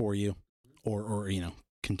freezes for you or you know,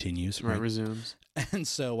 continues. Right. Resumes. And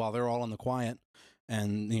so while they're all in the quiet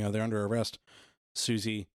and, you know, they're under arrest,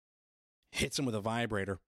 Susie hits him with a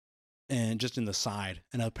vibrator and just in the side.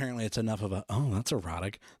 And apparently it's enough of that's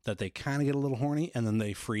erotic, that they kind of get a little horny and then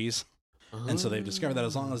they freeze. And so they've discovered that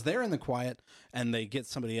as long as they're in the quiet and they get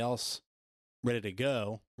somebody else ready to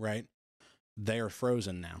go, right, they're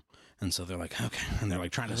frozen now. And so they're like, okay. And they're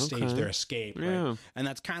like trying to stage their escape. Right? Yeah. And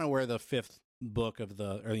that's kind of where the fifth book of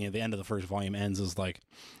the end of the first volume ends, is like,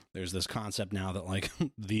 there's this concept now that like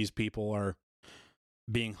these people are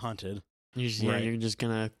being hunted. You're just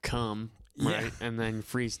gonna come right? Yeah. And then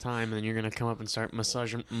freeze time, and then you're gonna come up and start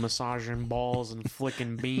massaging balls and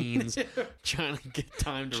flicking beans, trying to get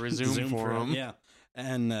time to resume for them. Yeah.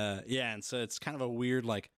 And and so it's kind of a weird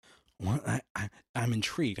like, what I'm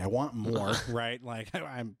intrigued. I want more, right? Like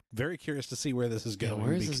I'm very curious to see where this is going.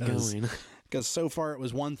 Where is this going? Because so far it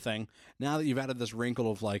was one thing. Now that you've added this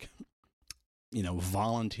wrinkle of like,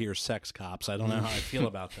 volunteer sex cops, I don't know how I feel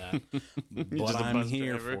about that, but just a I'm bus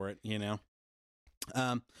here driver. for it.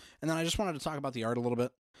 And then I just wanted to talk about the art a little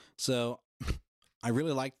bit. So I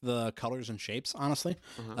really like the colors and shapes, honestly,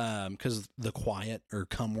 because the quiet or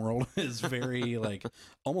cum world is very like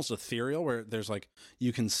almost ethereal, where there's like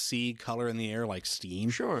you can see color in the air like steam.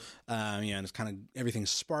 Sure. And it's kind of everything's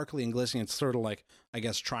sparkly and glistening. It's sort of like, I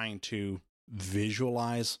guess, trying to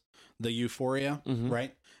visualize the euphoria,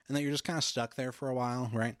 right? And then you're just kind of stuck there for a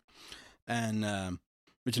while, right? And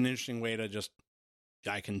it's an interesting way to just,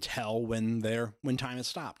 I can tell when time has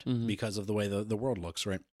stopped because of the way the world looks,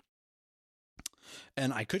 right?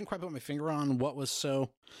 And I couldn't quite put my finger on what was so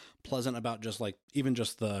pleasant about just like even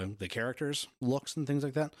just the characters' looks and things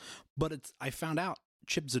like that. But I found out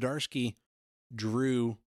Chip Zdarsky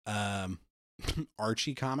drew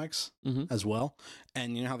Archie comics as well,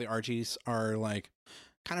 and you know how the Archies are like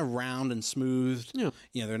kind of round and smooth.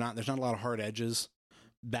 Yeah, there's not a lot of hard edges.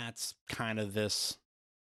 That's kind of this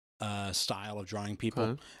style of drawing people.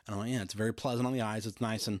 Okay. And I'm like, it's very pleasant on the eyes. It's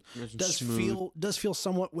nice and It's does smooth. feel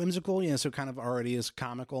somewhat whimsical. So kind of already is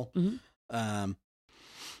comical. It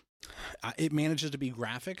manages to be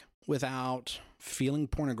graphic without feeling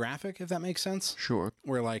pornographic, if that makes sense. Sure.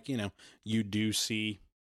 Where like you do see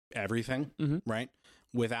everything, right,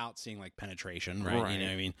 without seeing like penetration, right? You know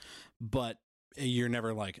what I mean? But you're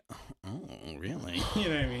never like, oh, really? You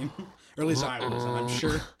know what I mean? Or at least I was.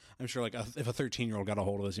 And I'm sure like if a 13-year-old got a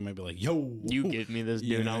hold of this, he might be like, yo, You give me this,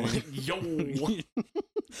 dude. I'm like, yo.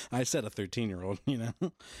 I said a 13-year-old,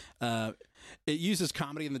 it uses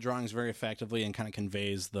comedy in the drawings very effectively and kind of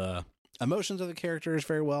conveys the emotions of the characters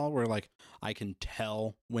very well, where like I can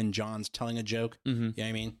tell when John's telling a joke. You know what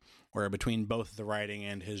I mean? Where between both the writing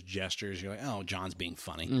and his gestures, you're like, oh, John's being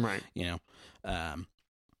funny. right.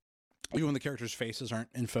 Even when the characters' faces aren't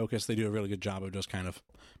in focus, they do a really good job of just kind of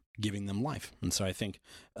giving them life. And so I think,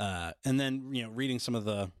 and then, reading some of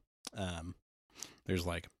the, there's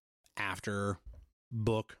like after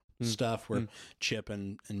book stuff where Chip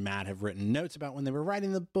and Matt have written notes about when they were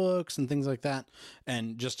writing the books and things like that.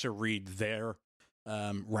 And just to read their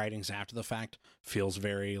writings after the fact feels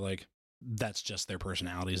very like, that's just their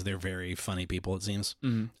personalities. They're very funny people, it seems.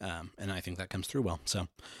 And I think that comes through well. So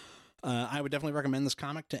I would definitely recommend this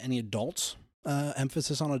comic to any adults,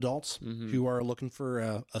 emphasis on adults who are looking for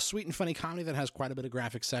a sweet and funny comedy that has quite a bit of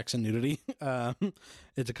graphic sex and nudity.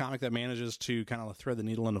 It's a comic that manages to kind of thread the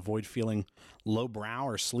needle and avoid feeling lowbrow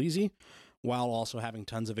or sleazy, while also having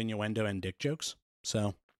tons of innuendo and dick jokes.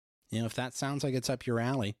 So, if that sounds like it's up your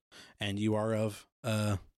alley and you are of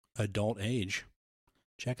adult age,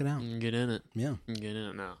 check it out. Get in it. Yeah. Get in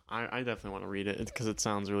it now. I definitely want to read it because it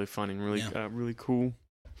sounds really funny and really really cool.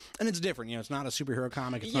 And it's different, it's not a superhero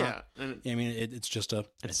comic. It's not, and it's just a.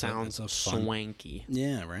 it sounds a fun, swanky.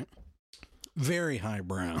 Yeah, right. Very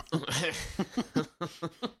highbrow.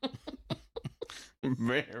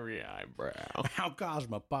 Very highbrow. How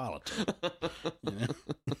cosmopolitan.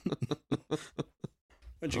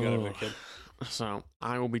 What you got over there, kid? So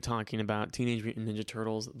I will be talking about Teenage Mutant Ninja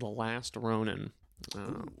Turtles: The Last Ronin.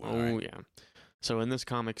 Right. Yeah. So in this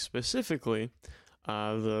comic specifically,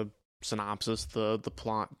 the synopsis, the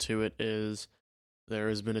plot to it is there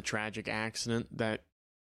has been a tragic accident that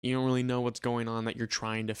you don't really know what's going on, that you're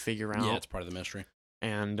trying to figure out. Yeah, it's part of the mystery.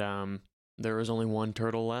 And there is only one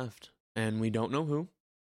turtle left, and we don't know who.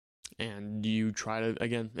 And you try to,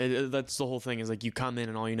 again, that's the whole thing, is like you come in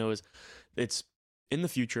and all you know is it's in the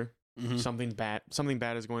future. Something bad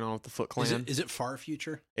is going on with the Foot Clan. Is it far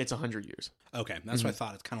future? It's 100 years. Okay, that's what I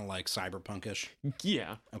thought. It's kind of like cyberpunkish.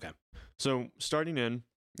 Yeah. Okay. So starting in,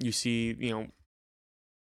 you see,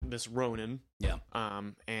 this Ronin. Yeah.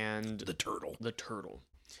 And the turtle.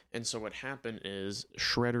 And so what happened is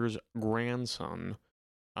Shredder's grandson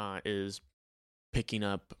is picking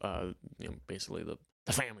up basically the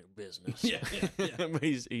family business. Yeah.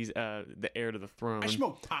 He's the heir to the throne. I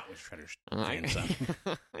smoked pot with Shredder's grandson.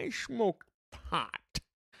 I smoked pot.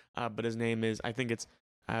 But his name is, I think it's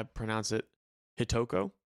pronounce it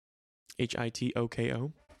Hitoko.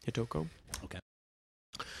 Hitoko. Hitoko. Okay.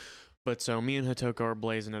 But so me and Hitoko are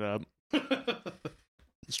blazing it up.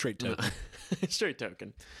 Straight token. Straight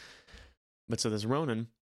token. But so this Ronin,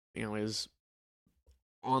 is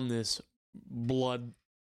on this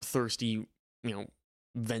bloodthirsty,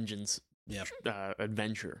 vengeance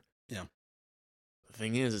adventure. Yeah. The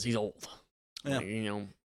thing is he's old. Yeah. Like, you know,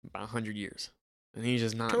 about 100 years. And he's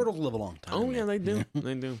just not... Turtles live a long time. Oh, yeah, man. they do.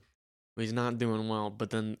 They do. But he's not doing well. But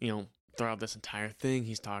then, you know, throughout this entire thing,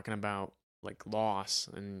 he's talking about, like, loss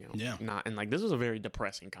and, you know, not... And, like, this was a very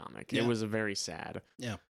depressing comic. Yeah. It was a very sad.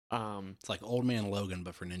 Yeah. It's like Old Man Logan,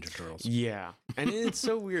 but for Ninja Turtles. Yeah. And it's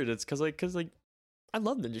so weird. It's because I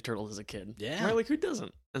loved Ninja Turtles as a kid. Yeah. Right? Like, who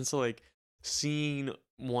doesn't? And so, like, seeing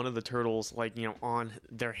one of the turtles, like, you know, on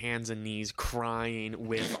their hands and knees crying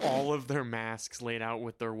with all of their masks laid out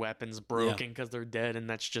with their weapons broken because they're dead, and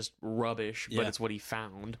that's just rubbish, but it's what he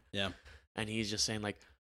found. Yeah. And he's just saying, like,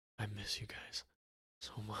 I miss you guys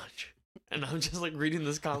so much. And I'm just, like, reading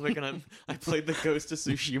this comic, and I played the Ghost of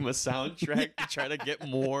Tsushima soundtrack to try to get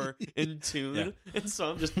more in tune. Yeah. And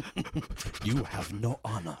so I'm just... You have no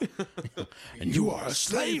honor. And you are a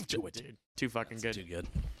slave to it. Dude, too fucking That's good. too good.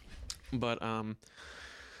 But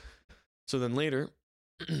so then later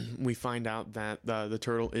we find out that the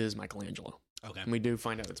turtle is Michelangelo. Okay. And we do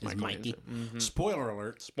find out it's Michelangelo. Mikey. Spoiler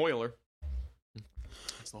alert. Spoiler.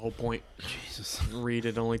 That's the whole point. Jesus. Read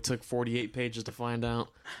it. Only took 48 pages to find out.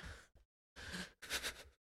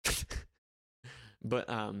 But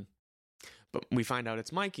we find out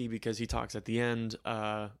it's Mikey because he talks at the end.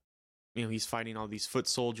 You know, he's fighting all these foot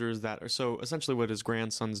soldiers that are so essentially what his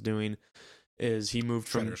grandson's doing is he moved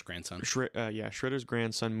from Shredder's grandson. Shredder's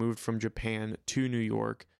grandson moved from Japan to New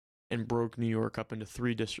York and broke New York up into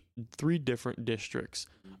three different districts.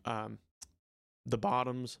 The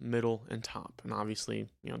bottoms, middle, and top. And obviously,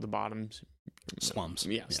 you know, the bottoms Slums.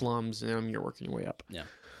 Yeah, slums, and you're working your way up. Yeah.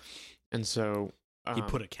 And so He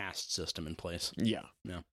put a caste system in place. Yeah.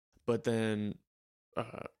 Yeah. But then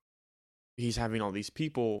he's having all these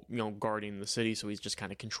people, you know, guarding the city, so he's just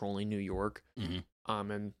kind of controlling New York.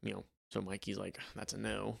 Mm-hmm. And, you know, so Mikey's like, that's a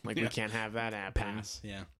no. Like, we can't have that happen. Pass.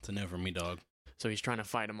 Yeah. It's a no for me, dog. So he's trying to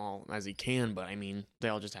fight them all as he can, but I mean, they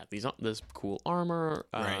all just have this cool armor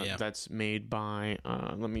Right, yeah. that's made by,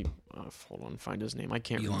 let me, hold on, find his name. I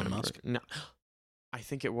can't Elon remember. Musk? No, I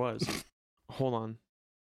think it was. Hold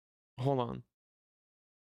on.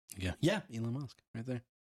 Yeah. Yeah. Elon Musk. Right there.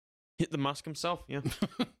 Hit the Musk himself, yeah.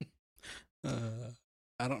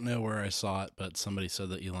 I don't know where I saw it, but somebody said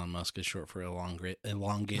that Elon Musk is short for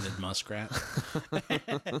elongated muskrat.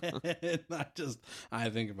 I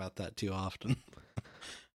think about that too often.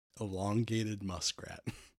 Elongated muskrat.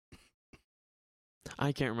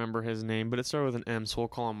 I can't remember his name, but it started with an M, so we'll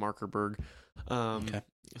call him Markerberg. Okay.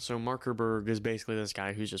 So Markerberg is basically this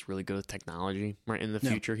guy who's just really good with technology. Right in the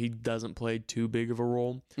future, he doesn't play too big of a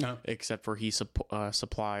role, except for he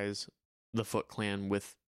supplies the Foot Clan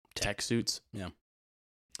with tech suits. Yeah.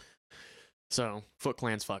 So Foot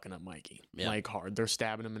Clan's fucking up Mikey, like hard. They're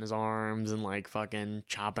stabbing him in his arms and like fucking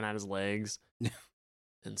chopping at his legs.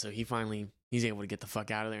 And so he's able to get the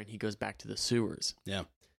fuck out of there, and he goes back to the sewers. Yeah.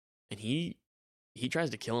 And he tries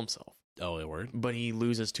to kill himself. Oh, it worked. But he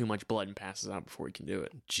loses too much blood and passes out before he can do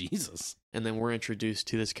it. Jesus. And then we're introduced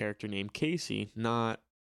to this character named Casey, not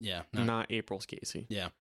April's Casey. Yeah.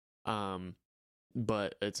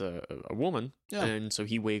 But it's a woman. Yeah. And so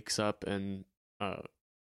he wakes up and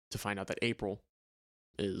to find out that April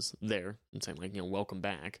is there and saying, like, you know, welcome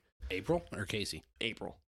back. April or Casey?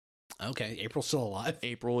 April. Okay, April's still alive.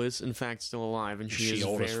 April is in fact still alive, and she is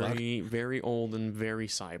old as fuck? very, very old and very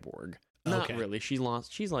cyborg. Not really. She's like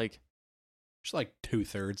 2/3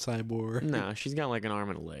 cyborg. No, she's got like an arm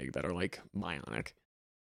and a leg that are like bionic.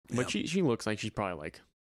 But she looks like she's probably like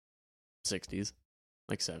 60s,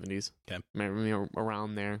 like 70s. Okay. Maybe, you know,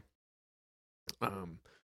 around there.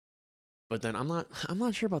 But then I'm not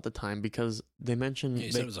sure about the time because they mentioned Yeah,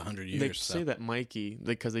 you said it was 100 years. They say that Mikey,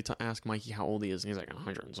 because they ask Mikey how old he is, and he's like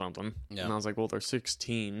 100 and something. Yeah. And I was like, well, they're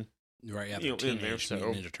 16. Right, yeah, You know, in there, so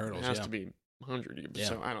Ninja Turtles. It has to be 100 years. Yeah.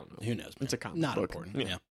 So I don't know. Who knows? It's a comic Not book. important.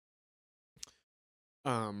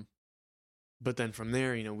 Yeah. But then from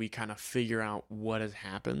there, you know, we kind of figure out what has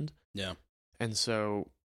happened. Yeah. And so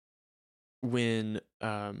when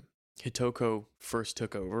Hitoko first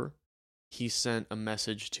took over, he sent a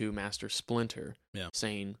message to Master Splinter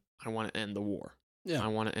saying, I want to end the war. Yeah. I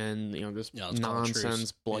want to end, you know, this let's call it truce.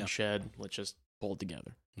 nonsense, bloodshed. Let's just pull it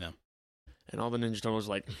together. Yeah. And all the Ninja Turtles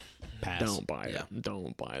were like, Pass. don't buy it.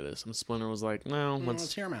 Don't buy this. And Splinter was like, no,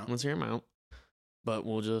 let's hear him out. Let's hear him out. But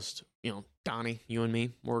we'll just, you know, Donnie, you and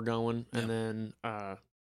me, we're going. Yeah. And then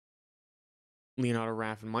Leonardo,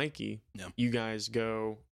 Raph, and Mikey, you guys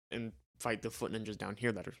go and fight the Foot Ninjas down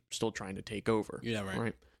here that are still trying to take over. Yeah,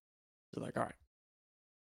 right. So like, all right.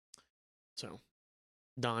 So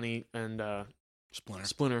Donnie and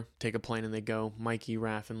Splinter take a plane and they go. Mikey,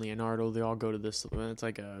 Raph, and Leonardo, they all go to this. It's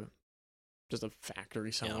like just a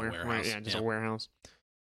factory somewhere. warehouse. Right? Yeah, just a warehouse.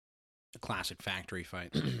 A classic factory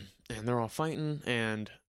fight. And they're all fighting,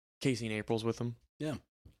 and Casey and April's with them. Yeah.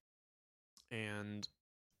 And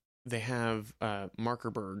they have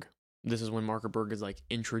Markerberg. This is when Markerberg is like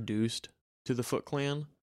introduced to the Foot Clan,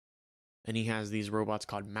 and he has these robots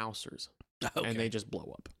called Mousers, and they just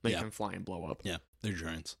blow up. They can fly and blow up. Yeah, they're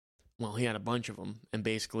giants. Well, he had a bunch of them, and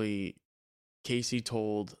basically, Casey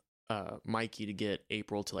told Mikey to get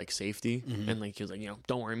April to like safety, and like he was like,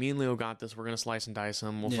 don't worry, me and Leo got this. We're gonna slice and dice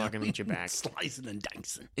him. We'll fucking eat you back. Slicing and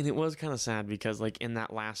dicing. And it was kind of sad because like in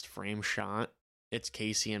that last frame shot, it's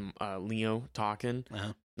Casey and Leo talking.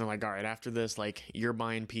 They're like, all right, after this, like you're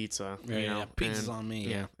buying pizza. Pizza's on me.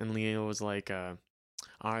 Yeah. And Leo was like, all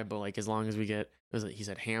right, but like as long as we get, he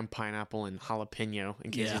said ham, pineapple, and jalapeno.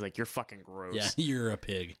 And Casey's like, you're fucking gross. Yeah, you're a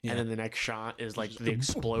pig. Yeah. And then the next shot is like the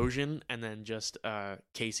explosion, and then just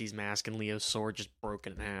Casey's mask and Leo's sword just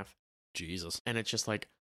broken in half. Jesus. And it's just like,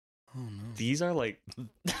 oh no, these are like,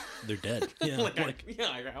 they're dead. Yeah,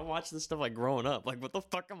 I watched this stuff like growing up. Like, what the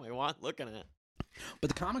fuck am I looking at? But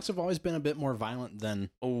the comics have always been a bit more violent than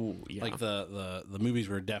like the movies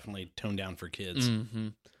were definitely toned down for kids.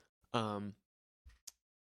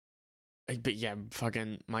 But yeah,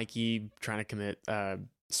 fucking Mikey trying to commit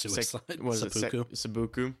suicide. Was seppuku? it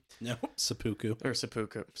Sabuku? No, seppuku Or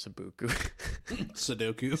Sabuku.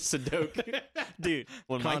 Sudoku. Dude,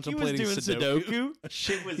 when Mikey was doing Sudoku,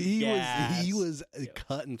 shit was gas. He was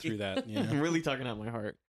cutting through that. I'm really tugging at my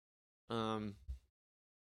heart.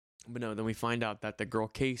 But no, then we find out that the girl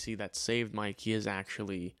Casey that saved Mikey is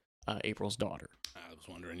actually April's daughter. I was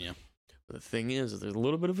wondering, yeah. But the thing is there's a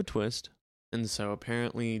little bit of a twist. And so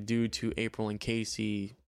apparently due to April and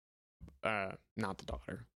Casey, not the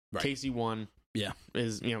daughter. Right. Casey 1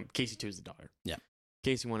 is, Casey 2 is the daughter. Yeah.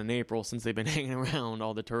 Casey 1 and April, since they've been hanging around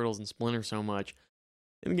all the Turtles and Splinter so much,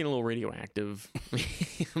 they've been getting a little radioactive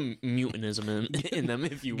mutanism in them,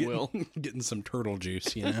 if you will. Getting some turtle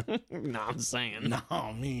juice, you know? No, I'm saying. No,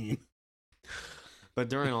 I mean. But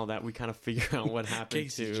during all that, we kind of figure out what happened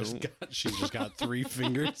she's just got 3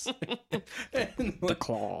 fingers. And the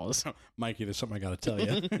claws. Mikey, there's something I got to tell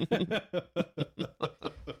you.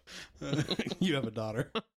 You have a daughter.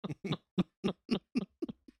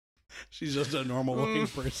 She's just a normal looking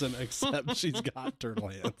person, except she's got turtle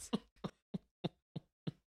hands.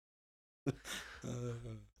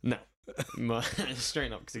 No.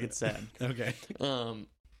 Straighten up because it gets sad. Okay.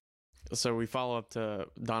 So we follow up to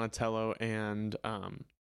Donatello and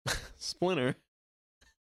Splinter.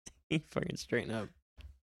 He fucking straighten up.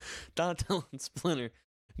 Donatello and Splinter,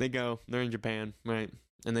 they're in Japan, right?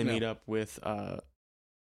 And they meet up with oh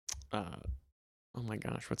my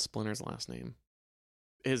gosh, what's Splinter's last name?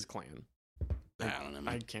 His clan. I don't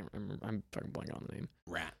know. I can't remember. I'm fucking blanking on the name.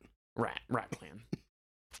 Rat Clan.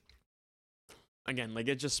 Again, like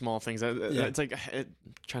it's just small things. It's like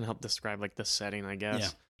trying to help describe like the setting, I guess.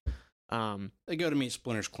 Yeah. They go to meet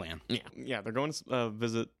Splinter's clan. Yeah, they're going to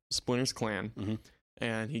visit Splinter's clan, mm-hmm.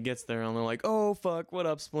 and he gets there, and they're like, "Oh fuck, what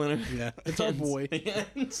up, Splinter?" Yeah, it's our boy,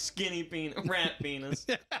 skinny rat penis.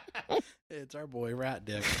 It's our boy, Rat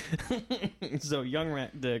Dick. So young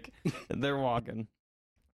Rat Dick, they're walking,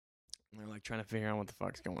 and they're like trying to figure out what the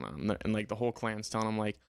fuck's going on, and like the whole clan's telling them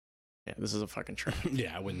like, yeah, this is a fucking trap.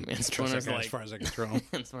 Yeah, I wouldn't trust Splinter's that guy like, as far as I can throw him.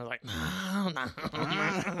 And Splinter's like, no.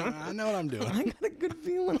 I know what I'm doing. I got a good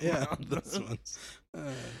feeling. Yeah, about this this.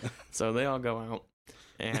 one. So they all go out,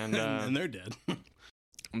 and they're dead.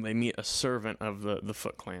 They meet a servant of the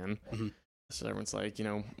Foot Clan. Mm-hmm. The servant's like,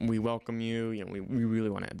 we welcome you. We really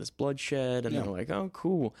want to add this bloodshed. And they're like, oh,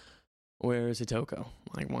 cool. Where is Hitoko?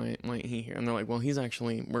 Like, why ain't he here? And they're like, well,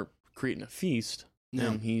 we're creating a feast,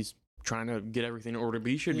 and he's trying to get everything in order, but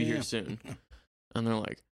he should be here soon. And they're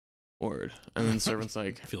like, word. And then the servant's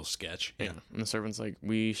like, feels sketch. Yeah. And the servant's like,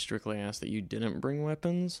 we strictly ask that you didn't bring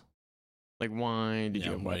weapons. Like, why did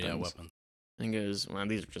you have weapons? Yeah, weapons. And he goes, well,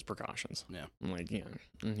 these are just precautions. Yeah. I'm like, yeah.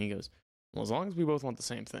 And he goes, well, as long as we both want the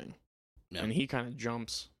same thing. Yeah. And he kind of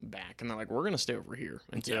jumps back, and they're like, we're going to stay over here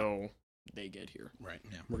until they get here. Right.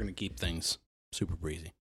 Yeah. We're going to keep things super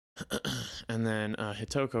breezy. And then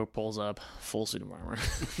Hitoko pulls up full suit of armor,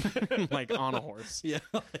 like on a horse. Yeah,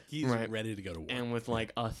 he's ready to go to war, and with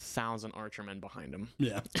like 1,000 archermen behind him.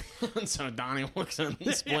 Yeah. And so Donnie looks at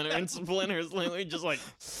Splinter, and Splinter's literally just like,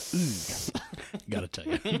 gotta tell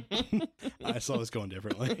you, I saw this going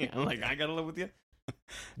differently. Yeah, I'm like, I gotta live with you.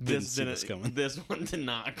 This coming. This one did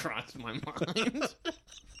not cross my mind.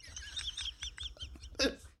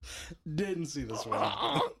 Didn't see this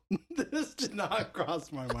one. This did not cross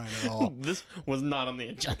my mind at all. This was not on the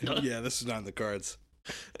agenda. Yeah, this is not in the cards.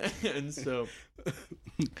 And so,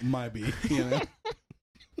 might be,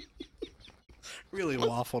 really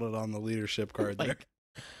waffled it on the leadership card there.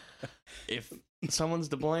 if someone's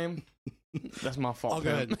to blame, that's my fault. I'll go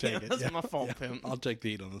ahead and take it. That's Yeah. my fault, Yeah. Pimp. I'll take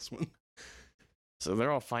the heat on this one. So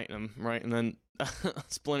they're all fighting him, right? And then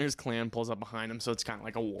Splinter's clan pulls up behind him, so it's kind of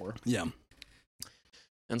like a war. Yeah.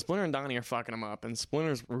 And Splinter and Donnie are fucking him up, and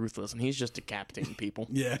Splinter's ruthless, and he's just decapitating people.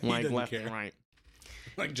 Yeah. He Like doesn't left care. and right.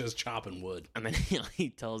 Like just chopping wood. And then he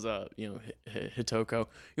tells Hitoko,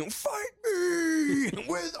 fight me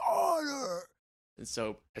with honor. And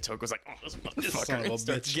so Hitoko's like, oh, this Son motherfucker, of a and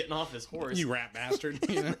starts bitch. getting off his horse. You rat bastard.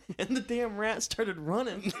 You know? And the damn rat started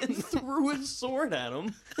running and threw his sword at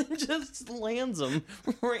him and just lands him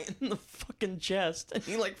right in the fucking chest, and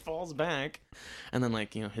he like falls back. And then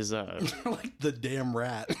like his Like the damn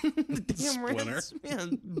rat. the damn Splinter. rat's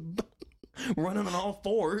running on all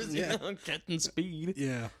fours, Yeah. catching speed.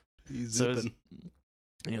 Yeah. He's So zipping.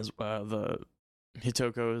 the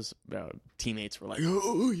Hitoko's teammates were like,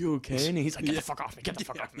 "Oh, you okay?" And he's like, "Get the fuck off me! Get the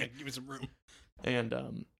fuck off me!" Give me some room.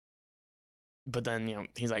 And but then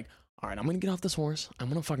he's like, "All right, I'm gonna get off this horse. I'm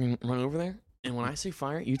gonna fucking run over there. And when I say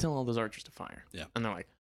fire, you tell all those archers to fire." Yeah. And they're like,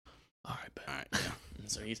 "All right, bet." All right. Yeah.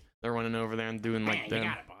 And so they're running over there and doing like You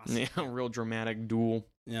got it, boss. yeah, real dramatic duel.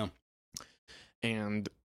 Yeah. And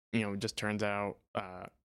it just turns out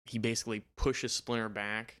he basically pushes Splinter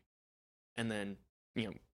back, and then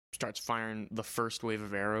starts firing the first wave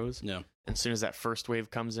of arrows. Yeah. And as soon as that first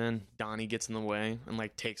wave comes in, Donnie gets in the way and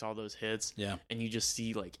like takes all those hits. Yeah. And you just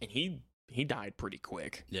see and he died pretty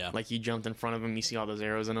quick. Yeah. Like he jumped in front of him, you see all those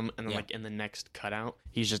arrows in him, and then Yeah. like in the next cutout,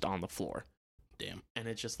 he's just on the floor. Damn. And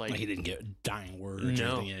it's just Like he didn't get dying words. or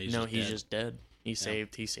no, anything. Yeah, he's dead. just dead. He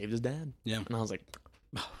saved his dad. Yeah. And I was like,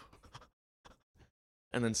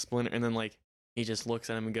 and then Splinter, and then like he just looks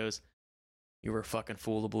at him and goes, "You were a fucking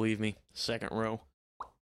fool to believe me." Second row,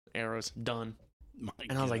 arrows done. My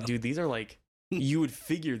And I was like, God. dude, these are like, you would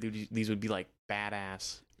figure these would be like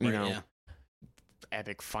badass, Right, yeah.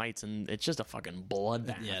 epic fights, and it's just a fucking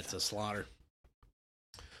bloodbath. Yeah, it's a slaughter.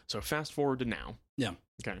 So fast forward to now. Yeah.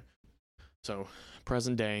 Okay. So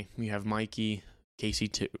present day, we have Mikey,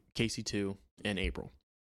 Casey2, and April.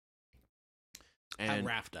 How'd And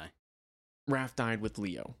Raph die? Raph died with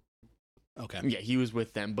Leo. Okay. Yeah, he was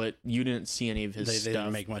with them, but you didn't see any of his They stuff.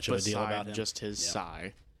 didn't make much of a deal about beside him. just his Yeah.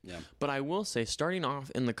 sigh. Yeah. But I will say, starting off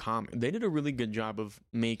in the comic, they did a really good job of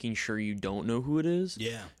making sure you don't know who it is.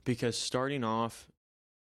 Yeah. Because starting off,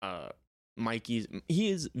 he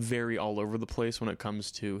is very all over the place when it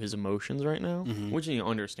comes to his emotions right now, Mhm. which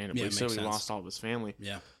understandably Yeah, it so. makes He sense. lost all of his family,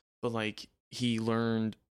 Yeah. but like he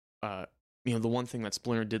learned, the one thing that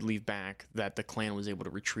Splinter did leave back that the clan was able to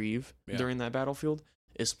retrieve Yeah. during that battlefield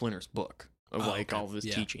is Splinter's book of Okay. all of his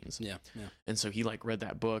Yeah. teachings. Yeah. Yeah. And so he like read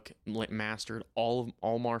that book, like mastered all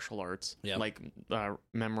martial arts, Yeah. like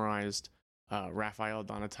memorized Raphael,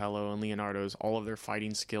 Donatello, and Leonardo's all of their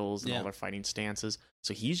fighting skills and Yeah. all their fighting stances.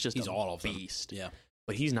 So he's He's a all of them. beast. Yeah.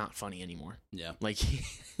 But he's not funny anymore. Yeah. Like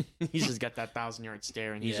he's just got that 1,000-yard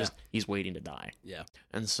stare, and he's waiting to die. Yeah.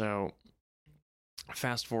 And so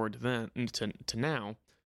fast forward to then to now,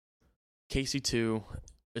 Casey2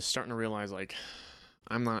 is starting to realize like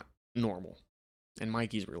I'm not normal. And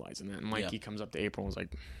Mikey's realizing that. And Mikey comes up to April and is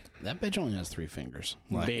like, That bitch only has 3 fingers.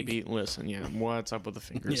 Like, "Baby, listen, what's up with the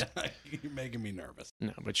fingers?" Yeah. You're making me nervous.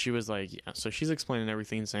 No, but she was like, yeah. So she's explaining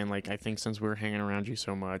everything, saying like, "I think since we were hanging around you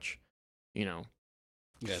so much, You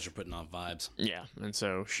guys are putting off vibes. yeah." And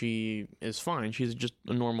so she is fine. She's just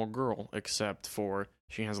a normal girl, except for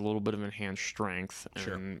she has a little bit of enhanced strength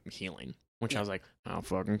and healing, which I was like, "How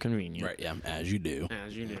fucking convenient." Right. Yeah. As you do.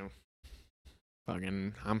 As you do.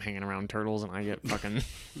 Fucking, I'm hanging around turtles and I get fucking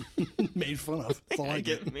Made fun of. That's all I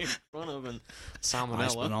get. made fun of and I salmonella.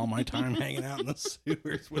 spend all my time hanging out in the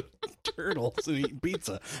sewers with turtles and eating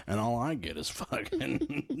pizza, and all I get is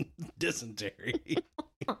fucking dysentery.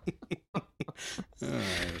 I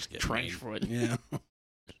just get Trench made- foot. Yeah.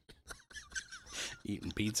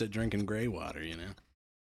 Eating pizza, drinking gray water,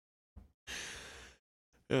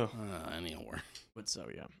 Ugh. Anywhere. But so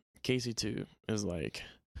yeah, Casey2 is like,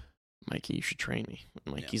 "Mikey, you should train me."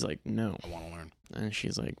 And Yeah. Mikey's like, "No," I want to learn. and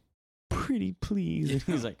she's like, "Pretty please." And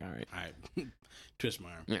he's like, "All right." I twist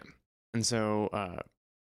my arm. And so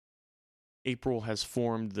April has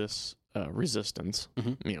formed this resistance,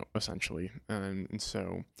 Mhm. essentially, and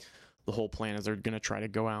so the whole plan is they're going to try to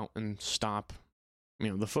go out and stop,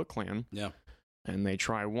 the Foot Clan. Yeah. And they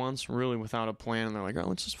try once, really without a plan, and they're like, "Oh,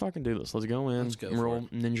 let's just fucking do this. Let's go in, Let's go real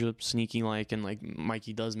for ninja sneaky like." And like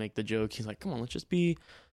Mikey does make the joke. He's like, "Come on, let's just be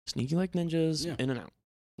sneaky like ninjas, Yeah. in and out."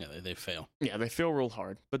 Yeah, they fail. Yeah, they fail real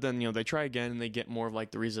hard. But then, they try again and they get more of like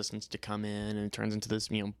the resistance to come in, and it turns into this,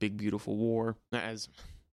 big beautiful war. As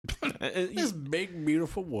This big,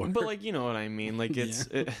 beautiful war. But like, you know what I mean? Like it's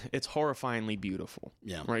horrifyingly beautiful.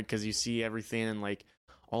 Yeah. Right? Because you see everything, and like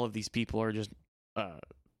all of these people are just,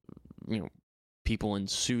 people in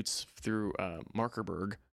suits through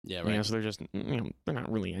Markerberg. Yeah, right. You know, so they're just, they're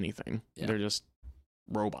not really anything. Yeah. They're just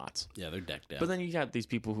robots. Yeah, they're decked out. But then you got these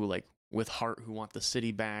people who like with heart, who want the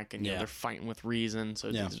city back, and you know, they're fighting with reason. So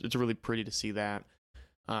it's really pretty to see that.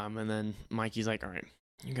 And then Mikey's like, all right,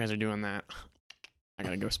 you guys are doing that. I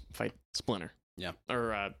gotta go fight Splinter. Yeah.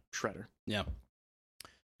 Or Shredder. Yeah.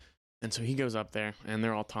 And so he goes up there, and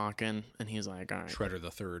they're all talking, and he's like, all right. Shredder the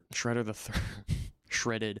Third.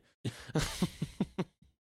 Shredded.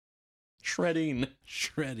 Shredding.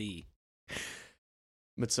 Shreddy.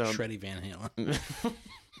 But so. Shreddy Van Halen.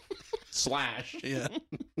 Slash. Yeah.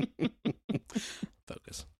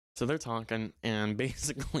 Focus. So they're talking, and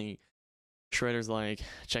basically, Shredder's like,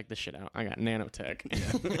 check this shit out. I got nanotech.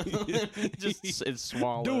 Yeah. Just it's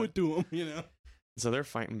swallowed. Do it to him, you know. So they're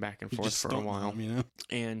fighting back and forth for a while, him, you know.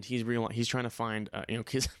 And he's trying to find,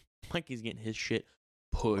 because Mikey's getting his shit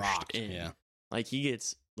pushed in. Yeah. Like he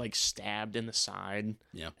gets like stabbed in the side.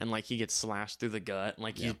 Yeah. And like he gets slashed through the gut.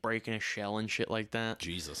 Like he's breaking a shell and shit like that.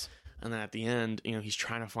 Jesus. And then at the end, he's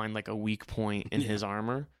trying to find like a weak point in his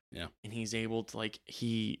armor. Yeah. And he's able to like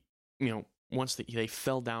once they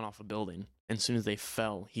fell down off a building. And as soon as they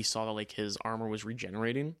fell, he saw that like his armor was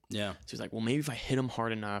regenerating. Yeah. So he's like, well, maybe if I hit him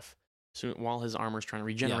hard enough, so while his armor's trying to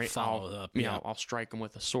regenerate, I'll strike him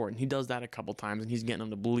with a sword. And he does that a couple times, and he's getting him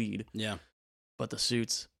to bleed. Yeah. But the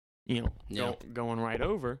suit's, going right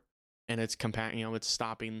over, and it's it's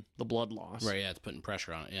stopping the blood loss. Right. Yeah. It's putting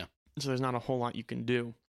pressure on it. Yeah. So there's not a whole lot you can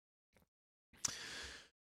do.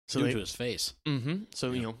 So to his face. Mm-hmm.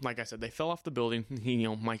 So, like I said, they fell off the building.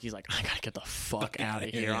 Mikey's like, I gotta get the fuck out of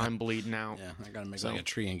here. I'm bleeding out. Yeah, I gotta make like a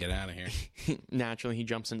tree and get out of here. Naturally, he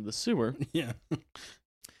jumps into the sewer. Yeah.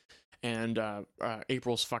 And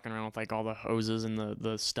April's fucking around with like all the hoses and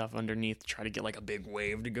the stuff underneath to try to get like a big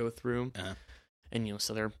wave to go through. Uh-huh. And,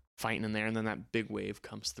 so they're fighting in there, and then that big wave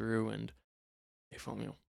comes through, and they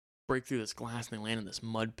break through this glass, and they land in this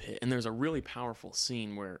mud pit. And there's a really powerful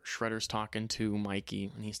scene where Shredder's talking to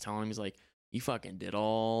Mikey, and he's telling him, he's like, you fucking did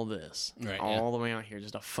all this, all the way out here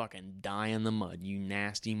just to fucking die in the mud, you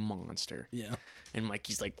nasty monster. Yeah. And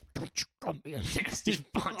Mikey's like, don't you call me a nasty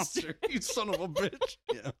monster, you son of a bitch.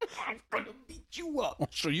 Yeah. I'm gonna beat you up. I'll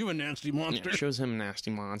show you a nasty monster. Yeah, shows him a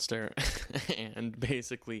nasty monster, and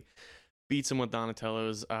basically beats him with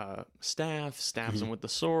Donatello's staff, stabs him with the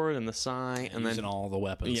sword and the sai, and using all the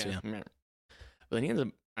weapons. Yeah. But then he ends up,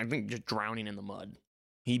 I think, just drowning in the mud.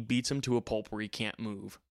 He beats him to a pulp where he can't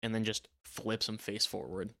move, and then just flips him face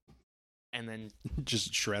forward, and then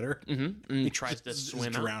just Shredder. Mm-hmm, and he tries to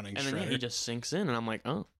swim out, drowning, and then he just sinks in, and I'm like,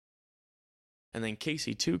 oh. And then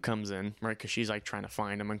Casey too comes in, right? Because she's like trying to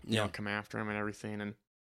find him and come after him and everything, and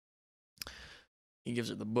he gives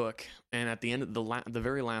her the book, and at the end of the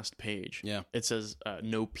very last page, it says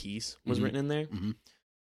 "No peace" was written in there,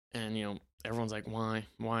 and everyone's like, "Why?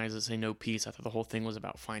 Why does it say no peace?" I thought the whole thing was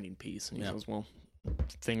about finding peace, and he says, "Well,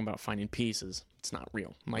 the thing about finding peace is it's not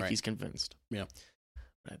real." Mikey's convinced. Yeah.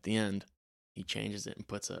 But at the end, he changes it and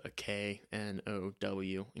puts a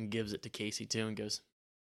KNOW and gives it to Casey too, and goes,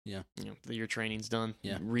 "Yeah, your training's done.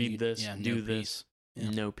 Yeah, read this, do this.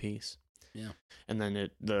 No peace." Yeah. And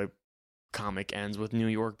then the comic ends with New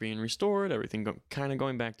York being restored, everything kind of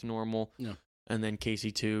going back to normal. Yeah. And then Casey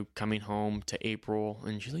too coming home to April,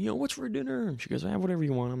 and she's like, what's for dinner? And she goes, have whatever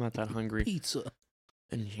you want. I'm not that hungry. Pizza.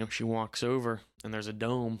 And she walks over, and there's a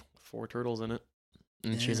dome with 4 turtles in it.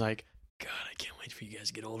 And she's like, God, I can't wait for you guys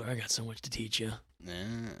to get older. I got so much to teach you. Yeah.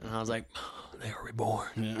 And I was like, they are reborn.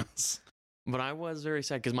 Yes. But I was very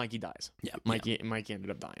sad because Mikey dies. Yeah. Mikey ended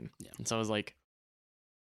up dying. Yeah. And so I was like,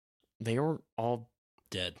 they were all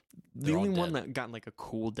dead. The only one that got like a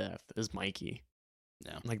cool death is Mikey.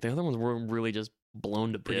 Yeah. Like the other ones were really just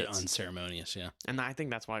blown to bits. Pretty unceremonious, yeah. And I think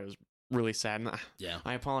that's why it was really sad. And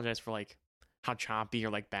I apologize for like how choppy or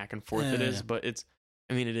like back and forth it is, but it's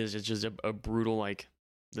just a brutal, like,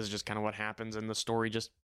 this is just kind of what happens, and the story just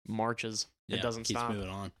marches. Yeah, it doesn't stop. Keeps moving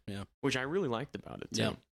on. Yeah. Which I really liked about it too.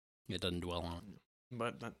 Yeah. It doesn't dwell on it.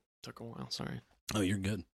 But that took a while, sorry. Oh, you're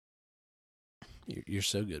good. You're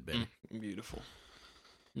so good, baby. Beautiful.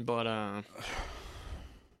 But what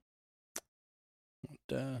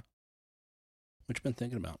you been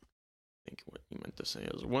thinking about? I think what you meant to say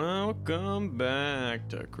is, welcome back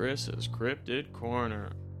to Chris's Cryptid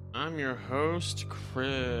Corner. I'm your host,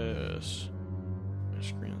 Chris. My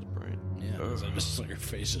screen's bright. Yeah, I just saw your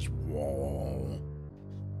face is whoa.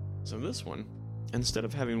 So this one, instead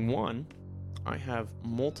of having one, I have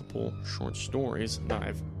multiple short stories that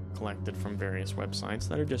I've collected from various websites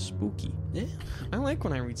that are just spooky. Yeah. I like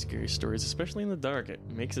when I read scary stories, especially in the dark. It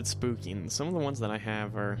makes it spooky. And some of the ones that I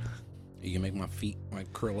have are You can make my feet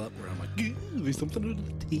like curl up where I'm like, there's something under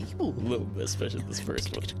the table. a little bit, especially this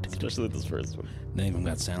first one. Especially this first one. None of them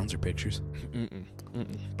got sounds or pictures.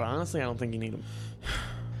 But honestly, I don't think you need them.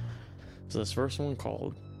 So this first one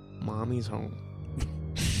called Mommy's Home.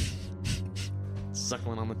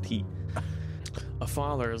 Suckling on the teat. A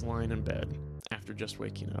father is lying in bed after just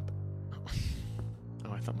waking up.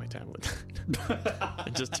 Oh, I thought my tablet.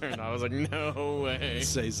 It just turned on. I was like, no way.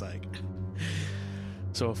 Say psych.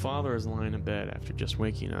 So a father is lying in bed after just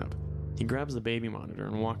waking up. He grabs the baby monitor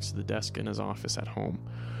and walks to the desk in his office at home.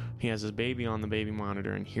 He has his baby on the baby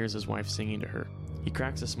monitor and hears his wife singing to her. He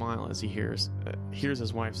cracks a smile as he hears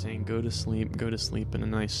his wife saying, go to sleep, in a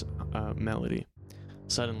nice melody.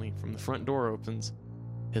 Suddenly, from the front door opens,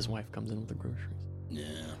 his wife comes in with the groceries.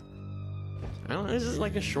 Yeah. I don't know, this is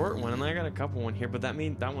like a short one, and I got a couple one here, but that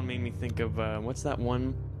one made me think of, what's that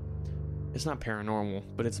one? It's not paranormal,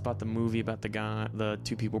 but it's about the movie about the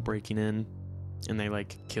two people breaking in, and they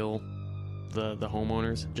like kill the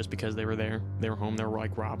homeowners just because they were there. They were home, they were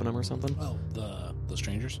like robbing them or something. Oh, the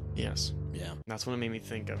strangers? Yes. Yeah. That's what it made me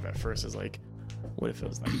think of at first, is like, what if it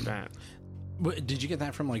was like that? But did you get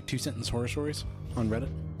that from like 2 Sentence Horror Stories on Reddit?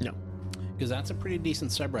 No. Because that's a pretty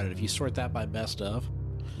decent subreddit. If you sort that by best of,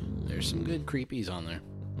 there's some good creepies on there.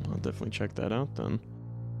 I'll definitely check that out then.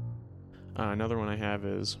 Another one I have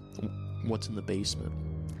is What's in the Basement.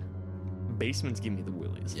 Basements give me the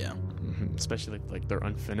willies. Yeah. Mm-hmm. Especially like they're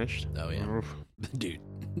unfinished. Oh, yeah. Oof. Dude.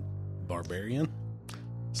 Barbarian?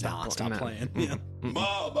 Stop playing. Mm-mm. Yeah. Mm-mm.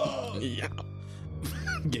 Mama! Yeah.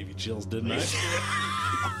 Gave you chills, didn't I?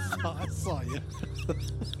 I saw you.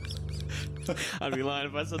 I'd be lying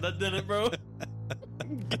if I said that didn't, bro.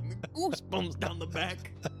 Give me goosebumps down the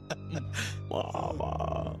back.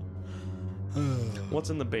 Mama. What's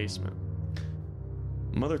in the basement?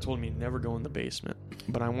 Mother told me never go in the basement,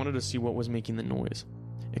 but I wanted to see what was making the noise.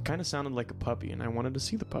 It kind of sounded like a puppy, and I wanted to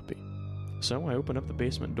see the puppy. So I opened up the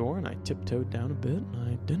basement door, and I tiptoed down a bit, and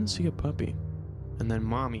I didn't see a puppy. And then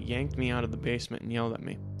Mommy yanked me out of the basement and yelled at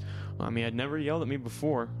me. Mommy had never yelled at me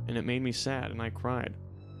before, and it made me sad, and I cried.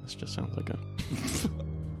 This just sounds like a...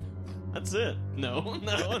 That's it. No.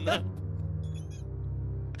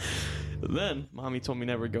 Then, Mommy told me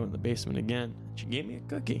never go in the basement again. She gave me a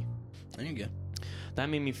cookie. There you go. That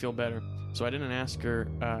made me feel better. So I didn't ask her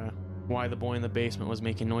why the boy in the basement was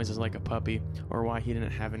making noises like a puppy, or why he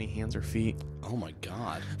didn't have any hands or feet. Oh my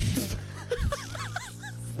god.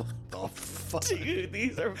 What the fuck? Dude,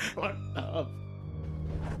 these are fucked up.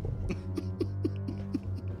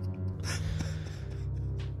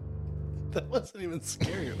 That wasn't even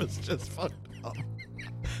scary. It was just fucked up.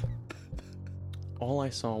 All I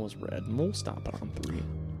saw was red, and we'll stop it on 3.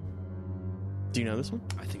 Do you know this one?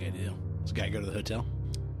 I think I do. Does a guy go to the hotel?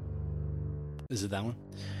 Is it that one?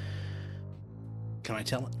 Can I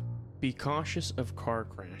tell it? Be cautious of car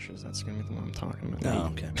crashes. That's going to be the one I'm talking about.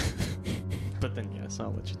 Oh, okay. But then, yes,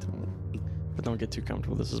 I'll let you tell it. But don't get too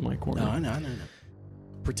comfortable. This is my corner. No, I know.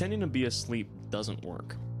 Pretending to be asleep doesn't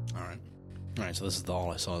work. All right, so this is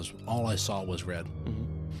all I saw was red.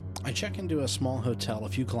 Mm-hmm. I check into a small hotel a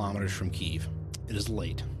few kilometers from Kyiv. It is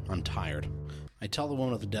late. I'm tired. I tell the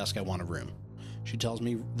woman at the desk I want a room. She tells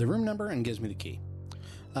me the room number and gives me the key.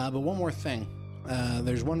 But one more thing.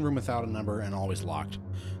 There's one room without a number and always locked.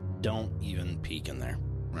 Don't even peek in there,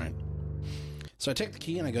 right? So I take the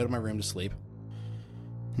key and I go to my room to sleep.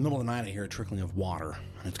 In the middle of the night, I hear a trickling of water,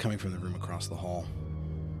 and it's coming from the room across the hall.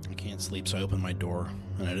 I can't sleep, so I open my door,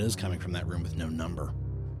 and it is coming from that room with no number.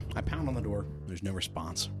 I pound on the door. There's no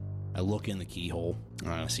response. I look in the keyhole,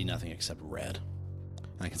 and I see nothing except red.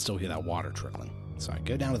 And I can still hear that water trickling. So I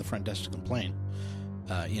go down to the front desk to complain.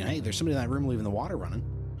 Hey, there's somebody in that room leaving the water running.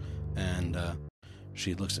 And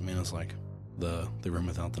she looks at me and is like, the room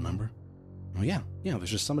without the number? Oh, yeah,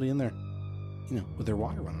 there's just somebody in there, with their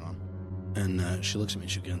water running on. And she looks at me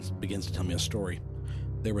and she begins to tell me a story.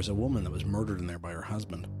 There was a woman that was murdered in there by her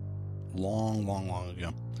husband long, long, long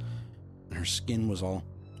ago. And her skin was all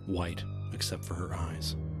white except for her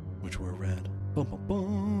eyes, which were red. Bum, bum,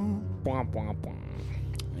 bum. Bwah, bwah, bwah.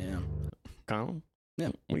 Yeah. Colin? Yeah.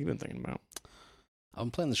 What have you been thinking about?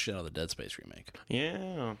 I'm playing the shit out of the Dead Space remake.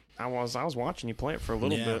 Yeah. I was watching you play it for a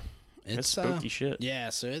little bit. It's spooky shit. Yeah,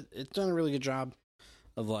 so it's done a really good job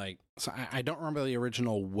of so I don't remember the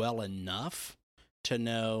original well enough to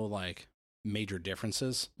know major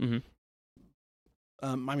differences. Mm-hmm.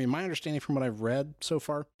 My understanding from what I've read so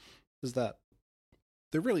far is that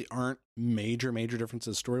there really aren't major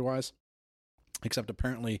differences story-wise, except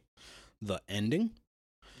apparently the ending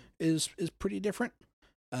is pretty different.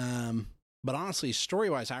 But honestly,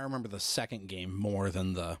 story-wise, I remember the second game more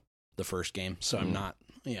than the first game, so I'm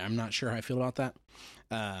not sure how I feel about that.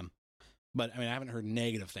 But I mean, I haven't heard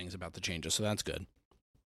negative things about the changes, so that's good.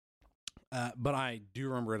 But I do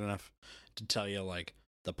remember it enough to tell you like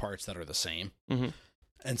the parts that are the same. Mm-hmm.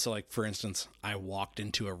 And so, like, for instance, I walked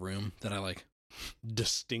into a room that I like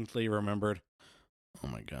distinctly remembered. Oh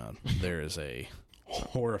my god, there is a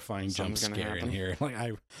horrifying jump scare in here.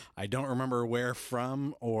 Like I don't remember where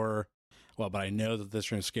from but I know that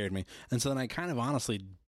this room scared me. And so then I kind of honestly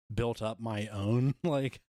built up my own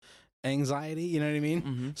like anxiety, you know what I mean?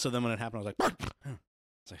 Mm-hmm. So then when it happened, I was like,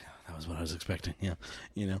 it's like, that was what I was expecting. Yeah.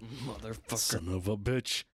 You know, Motherfucker. Son of a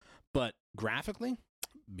bitch. But graphically,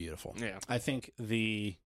 beautiful. Yeah. I think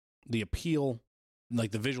the appeal,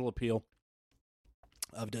 like the visual appeal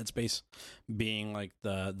of Dead Space being like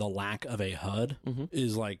the lack of a HUD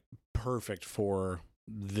is like perfect for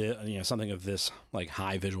something of this like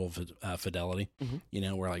high visual fidelity,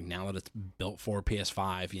 where like now that it's built for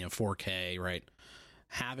PS5, 4K, right?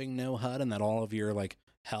 Having no HUD and that all of your like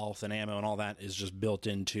health and ammo and all that is just built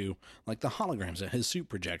into like the holograms that his suit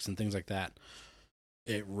projects and things like that.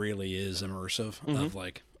 It really is immersive of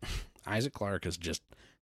like Isaac Clarke is just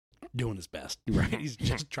doing his best, right? He's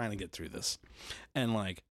just trying to get through this. And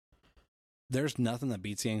like there's nothing that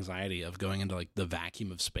beats the anxiety of going into like the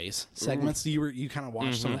vacuum of space segments. You kind of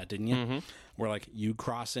watched some of that, didn't you? Where like you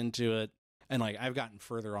cross into it and like I've gotten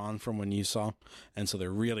further on from when you saw, and so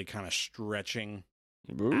they're really kind of stretching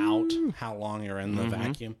out how long you're in the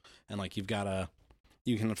vacuum. And like you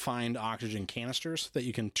can find oxygen canisters that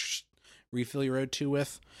you can refill your O2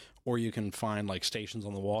 with, or you can find like stations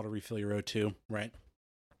on the wall to refill your O2, right?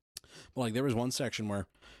 But like there was one section where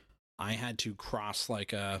I had to cross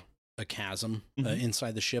like a chasm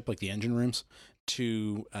inside the ship, like the engine rooms,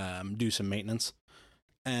 to do some maintenance,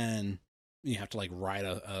 and you have to like ride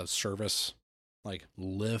a service like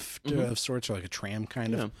lift of sorts, or like a tram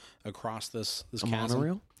kind of across this chasm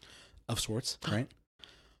monorail of sorts, right?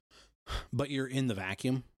 But you're in the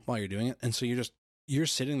vacuum while you're doing it, and so you're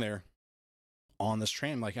sitting there on this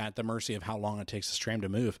tram, like at the mercy of how long it takes this tram to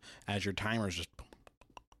move, as your timer's just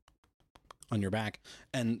on your back.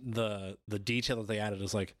 And the detail that they added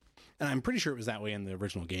is like, and I'm pretty sure it was that way in the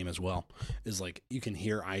original game as well, is like you can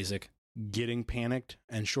hear Isaac getting panicked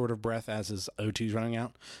and short of breath as his O2's running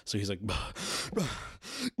out. So he's like,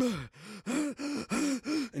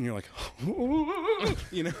 and you're like,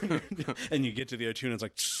 and you get to the O2 and it's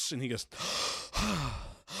like, and he goes,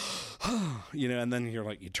 and then you're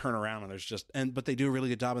like, you turn around and there's just, but they do a really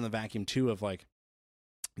good job in the vacuum too of like,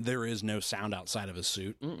 there is no sound outside of his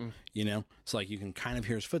suit, it's like you can kind of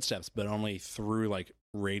hear his footsteps, but only through like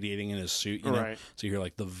radiating in his suit, right? So you hear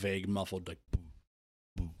like the vague muffled like boom,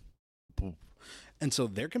 boom, boom. And so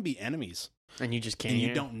there can be enemies and you just can't, and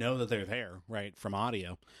you don't know that they're there, right, from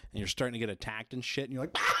audio, and you're starting to get attacked and shit, and you're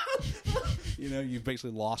like you've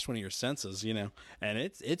basically lost one of your senses, and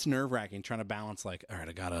it's nerve-wracking trying to balance like, all right,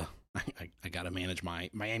 I gotta manage my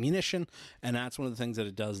ammunition. And that's one of the things that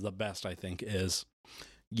it does the best, I think, is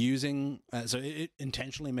using so it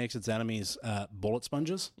intentionally makes its enemies bullet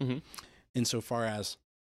sponges, insofar as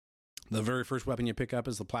the very first weapon you pick up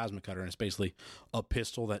is the plasma cutter, and it's basically a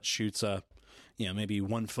pistol that shoots a maybe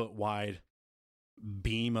 1 foot wide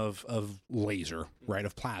beam of laser, right,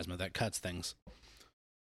 of plasma that cuts things,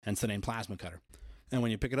 hence the name plasma cutter. And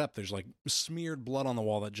when you pick it up, there's like smeared blood on the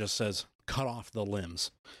wall that just says cut off the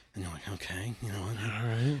limbs. And you're like, okay, all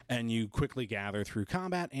right. And you quickly gather through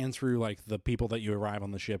combat and through like the people that you arrive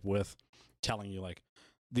on the ship with telling you like,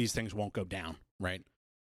 these things won't go down, right?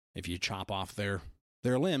 If you chop off their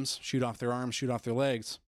limbs, shoot off their arms, shoot off their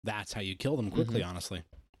legs, that's how you kill them quickly, honestly.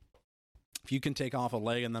 If you can take off a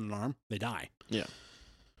leg and then an arm, they die. Yeah.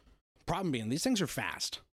 Problem being, these things are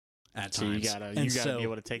fast. At so times. you gotta be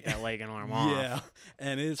able to take that leg and arm off. Yeah,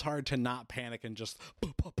 and it's hard to not panic and just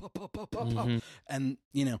and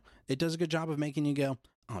it does a good job of making you go,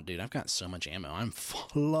 oh dude, I've got so much ammo, I'm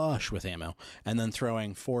flush with ammo, and then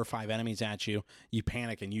throwing 4 or 5 enemies at you, you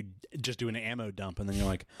panic and you just do an ammo dump, and then you're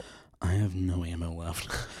like, I have no ammo left,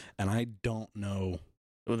 and I don't know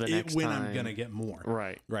when I'm gonna get more.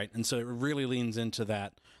 Right, and so it really leans into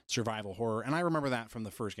that survival horror, and I remember that from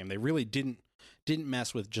the first game. They really didn't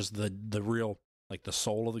mess with just the real, like the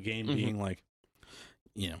soul of the game being like,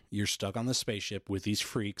 you're stuck on this spaceship with these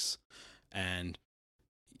freaks and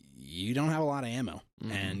you don't have a lot of ammo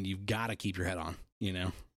and you've got to keep your head on,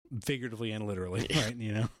 figuratively and literally,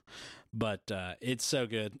 right? But it's so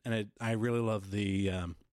good, and I really love the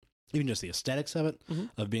even just the aesthetics of it,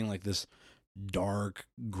 of being like this dark,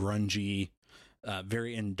 grungy,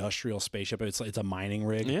 very industrial spaceship. It's a mining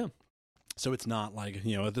rig. Yeah. So it's not like,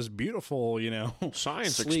 this beautiful,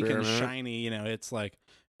 Science sleek experiment. and shiny, it's like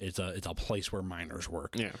it's a place where miners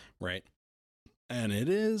work. Yeah. Right. And it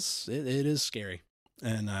is scary.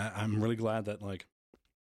 And I'm really glad that like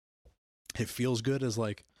it feels good as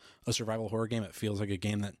like a survival horror game. It feels like a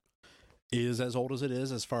game that is as old as it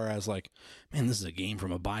is, as far as like, man, this is a game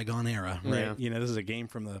from a bygone era, right? Yeah. This is a game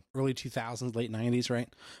from the early 2000s, late 90s, right?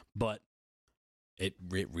 But it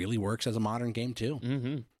really works as a modern game too.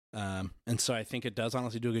 Mm-hmm. And so I think it does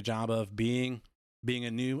honestly do a good job of being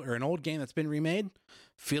a new or an old game that's been remade,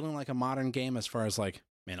 feeling like a modern game as far as like,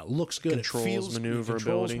 man, it looks good, Controls, it feels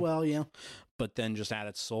maneuverability. well, but then just at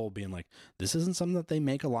its soul being like, this isn't something that they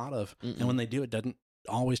make a lot of, and when they do, it doesn't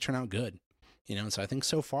always turn out good, and so I think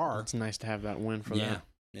so far It's nice to have that win for that.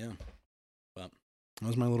 Yeah. But that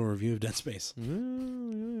was my little review of Dead Space.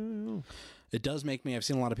 Yeah. It does make me, I've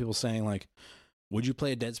seen a lot of people saying like, would you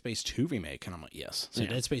play a Dead Space 2 remake? And I'm like, yes. So Yeah.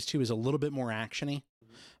 Dead Space 2 is a little bit more actiony,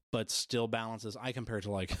 but still balances. I compare it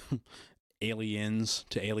to like Aliens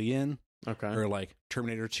to Alien, Okay. or like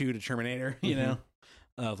Terminator 2 to Terminator,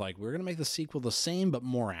 of like, we're going to make the sequel the same, but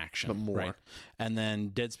more action. But more. Right? And then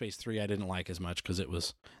Dead Space 3, I didn't like as much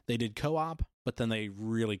because they did co-op, but then they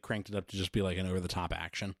really cranked it up to just be like an over-the-top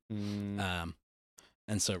action. Mm.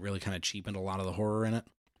 And so it really kind of cheapened a lot of the horror in it.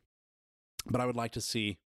 But I would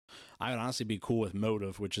honestly be cool with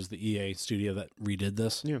Motive, which is the EA studio that redid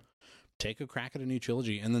this. Yeah. Take a crack at a new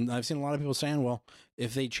trilogy. And then I've seen a lot of people saying, well,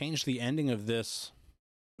 if they change the ending of this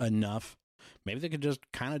enough, maybe they could just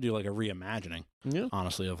kind of do like a reimagining, Yeah.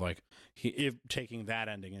 honestly, of like if taking that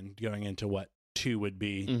ending and going into what 2 would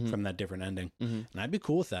be from that different ending. Mm-hmm. And I'd be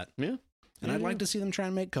cool with that. Yeah. And I'd like to see them try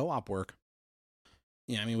and make co-op work.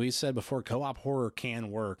 Yeah, I mean, we said before, co-op horror can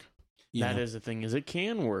work. That is the thing, is it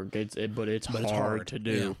can work. But it's hard to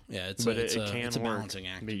do. Yeah, it's But it's it can a work. balancing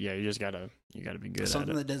act. But yeah, you just gotta be good Something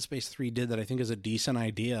at it. that Dead Space 3 did that I think is a decent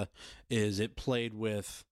idea is it played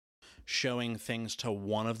with showing things to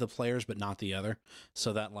one of the players but not the other,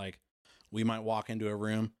 so that like we might walk into a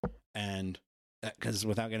room and because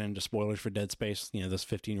without getting into spoilers for Dead Space, this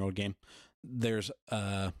 15-year-old game, there's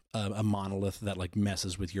a monolith that like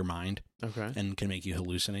messes with your mind Okay. and can make you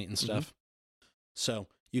hallucinate and stuff. So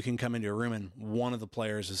you can come into a room and one of the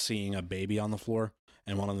players is seeing a baby on the floor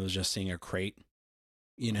and one of them is just seeing a crate,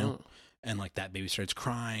 Oh. and like that baby starts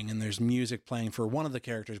crying and there's music playing for one of the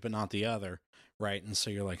characters but not the other, right? And so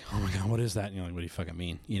you're like, oh my god, what is that? And you're like, what do you fucking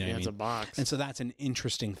mean? You know what I It's mean? a box. And so that's an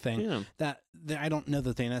interesting thing Yeah. that I don't know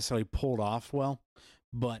that they necessarily pulled off well,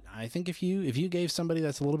 but I think if you gave somebody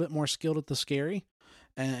that's a little bit more skilled at the scary,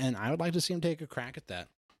 and I would like to see them take a crack at that,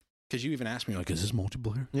 because you even asked me like, is this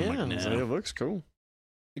multiplayer? I'm Yeah. like, I was like, no. it looks cool.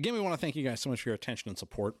 Again, we want to thank you guys so much for your attention and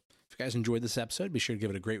support. If you guys enjoyed this episode, be sure to give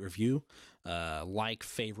it a great review, like,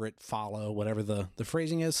 favorite, follow, whatever the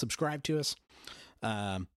phrasing is. Subscribe to us.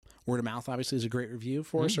 Word of mouth obviously is a great review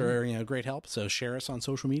for us, or great help. So share us on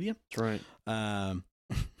social media. That's right.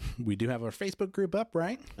 We do have our Facebook group up,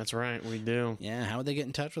 right? That's right. We do. Yeah. How would they get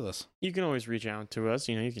in touch with us? You can always reach out to us.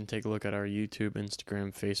 You can take a look at our YouTube,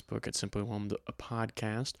 Instagram, Facebook at Simply Whelmed a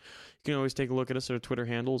Podcast. You can always take a look at us at our Twitter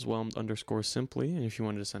handles, Whelmed_simply. And if you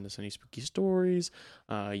wanted to send us any spooky stories,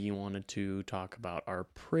 you wanted to talk about our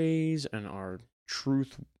praise and our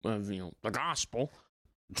truth of, the gospel,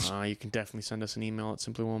 you can definitely send us an email at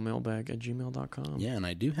simplywhelmedmailbag@gmail.com. Yeah, and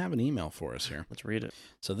I do have an email for us here. Let's read it.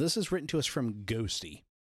 So this is written to us from Ghosty.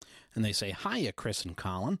 And they say, hiya, Chris and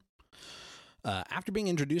Colin. After being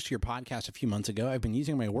introduced to your podcast a few months ago, I've been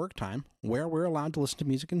using my work time, where we're allowed to listen to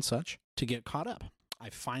music and such, to get caught up. I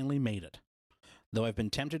finally made it. Though I've been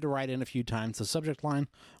tempted to write in a few times, the subject line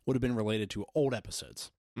would have been related to old episodes.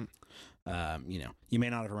 You may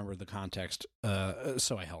not have remembered the context,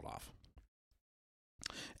 so I held off.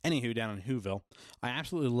 Anywho, down in Whoville, I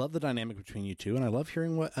absolutely love the dynamic between you two, and I love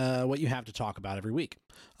hearing what you have to talk about every week.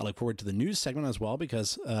 I look forward to the news segment as well,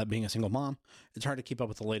 because being a single mom, it's hard to keep up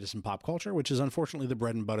with the latest in pop culture, which is unfortunately the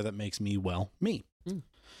bread and butter that makes me, me.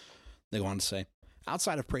 They go on to say,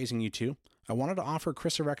 outside of praising you two, I wanted to offer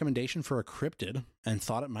Chris a recommendation for a cryptid, and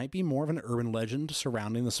thought it might be more of an urban legend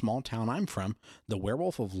surrounding the small town I'm from. The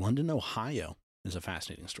Werewolf of London, Ohio is a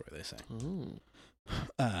fascinating story, they say. Oh.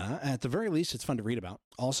 At the very least, it's fun to read about.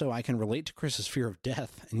 Also, I can relate to Chris's fear of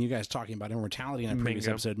death, and you guys talking about immortality in a previous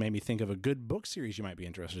episode made me think of a good book series you might be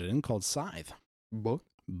interested in called Scythe. Book?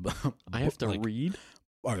 I have to read?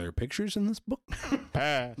 Are there pictures in this book?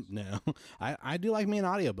 Pass. No. I do like me an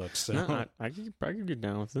audiobook, so. No, I could get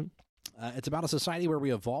down with it. It's about a society where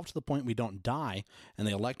we evolve to the point we don't die, and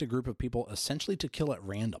they elect a group of people essentially to kill at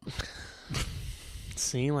random.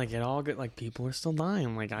 See, it all good. People are still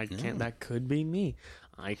dying. I can't. That could be me.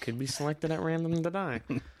 I could be selected at random to die.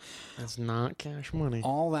 That's not cash money.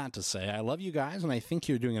 All that to say, I love you guys, and I think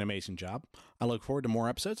you're doing an amazing job. I look forward to more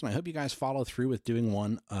episodes, and I hope you guys follow through with doing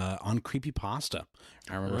one on creepypasta.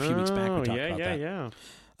 I remember a few weeks back we talked about that. Yeah.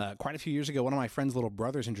 Quite a few years ago, one of my friend's little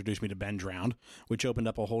brothers introduced me to Ben Drowned, which opened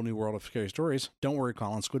up a whole new world of scary stories. Don't worry,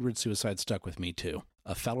 Colin. Squidward suicide stuck with me, too.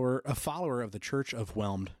 A follower of the Church of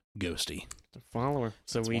Whelmed Ghosty. A follower.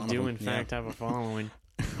 So That's we one of do, them, in fact, have a following.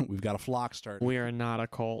 We've got a flock starting. We are not a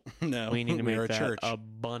cult. No, We need to make we're a that church.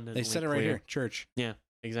 abundantly They said it right clear. here. Church. Yeah,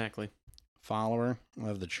 exactly. Follower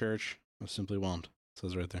of the Church of Simply Whelmed. It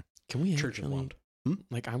says right there. Can we Church of actually, Whelmed.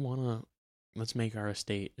 like, I want to, let's make our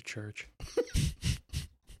estate a church.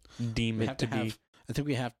 Deem We it have to to be. have, I think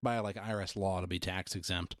we have, by like IRS law, to be tax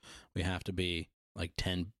exempt, we have to be like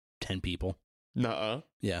 10 people. Nuh-uh.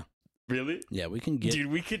 Yeah. Really? Yeah, we can get. Dude,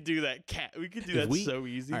 we could do that. We could do If that we- so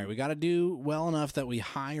easy. All right, we got to do well enough that we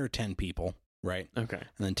hire 10 people, right? Okay.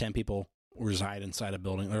 And then 10 people reside inside a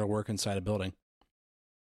building or work inside a building,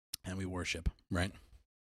 and we worship, right?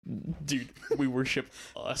 Dude, we worship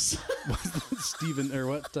us. Stephen, or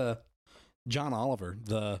what? John Oliver,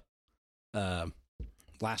 the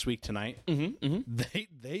Last Week Tonight,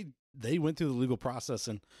 they went through the legal process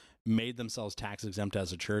and made themselves tax exempt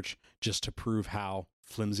as a church just to prove how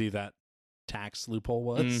flimsy that tax loophole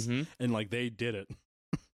was, and like they did it.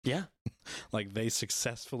 Yeah. Like they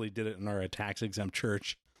successfully did it and are a tax exempt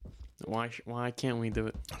church. Why can't we do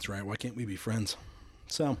it? That's right. Why can't we be friends?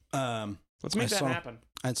 So, Let's make that happen.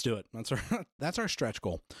 let's do it. That's our stretch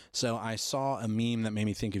goal. So I saw a meme that made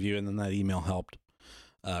me think of you, and then that email helped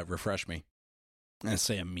refresh me. And I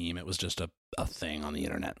say a meme; it was just a thing on the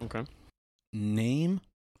internet. Okay. Name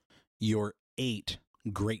your 8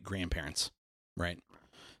 great grandparents, right?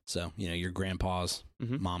 So your grandpa's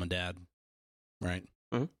mom and dad, right?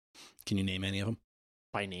 Mhm. Can you name any of them?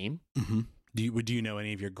 By name? Mm-hmm. Do you know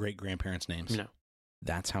any of your great grandparents' names? No.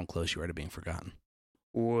 That's how close you are to being forgotten.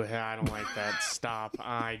 Ooh, I don't like that. Stop.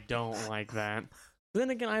 I don't like that. Then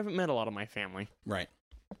again, I haven't met a lot of my family. Right.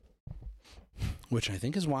 Which I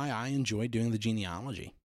think is why I enjoy doing the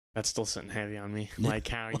genealogy. That's still sitting heavy on me. Like,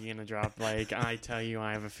 how are you gonna drop? Like, I tell you,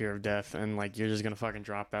 I have a fear of death, and like, you're just gonna fucking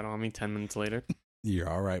drop that on me 10 minutes later. You're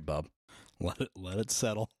all right, bub. Let it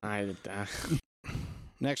settle.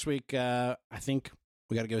 Next week, I think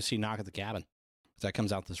we got to go see Knock at the Cabin. That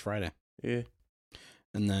comes out this Friday. Yeah.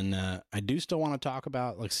 And then I do still want to talk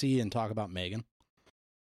about, see and talk about Megan.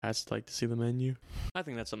 I'd just like to see the menu. I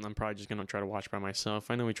think that's something I'm probably just gonna try to watch by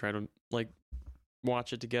myself. I know we try to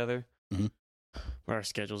watch it together, but our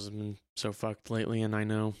schedules have been so fucked lately, and I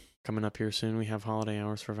know coming up here soon we have holiday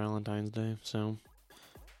hours for Valentine's Day. So,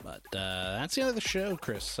 but that's the end of the show,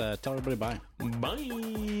 Chris. Tell everybody bye.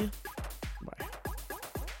 Bye. Bye.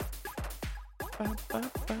 Bye. Bye.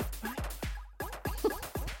 Bye. Bye.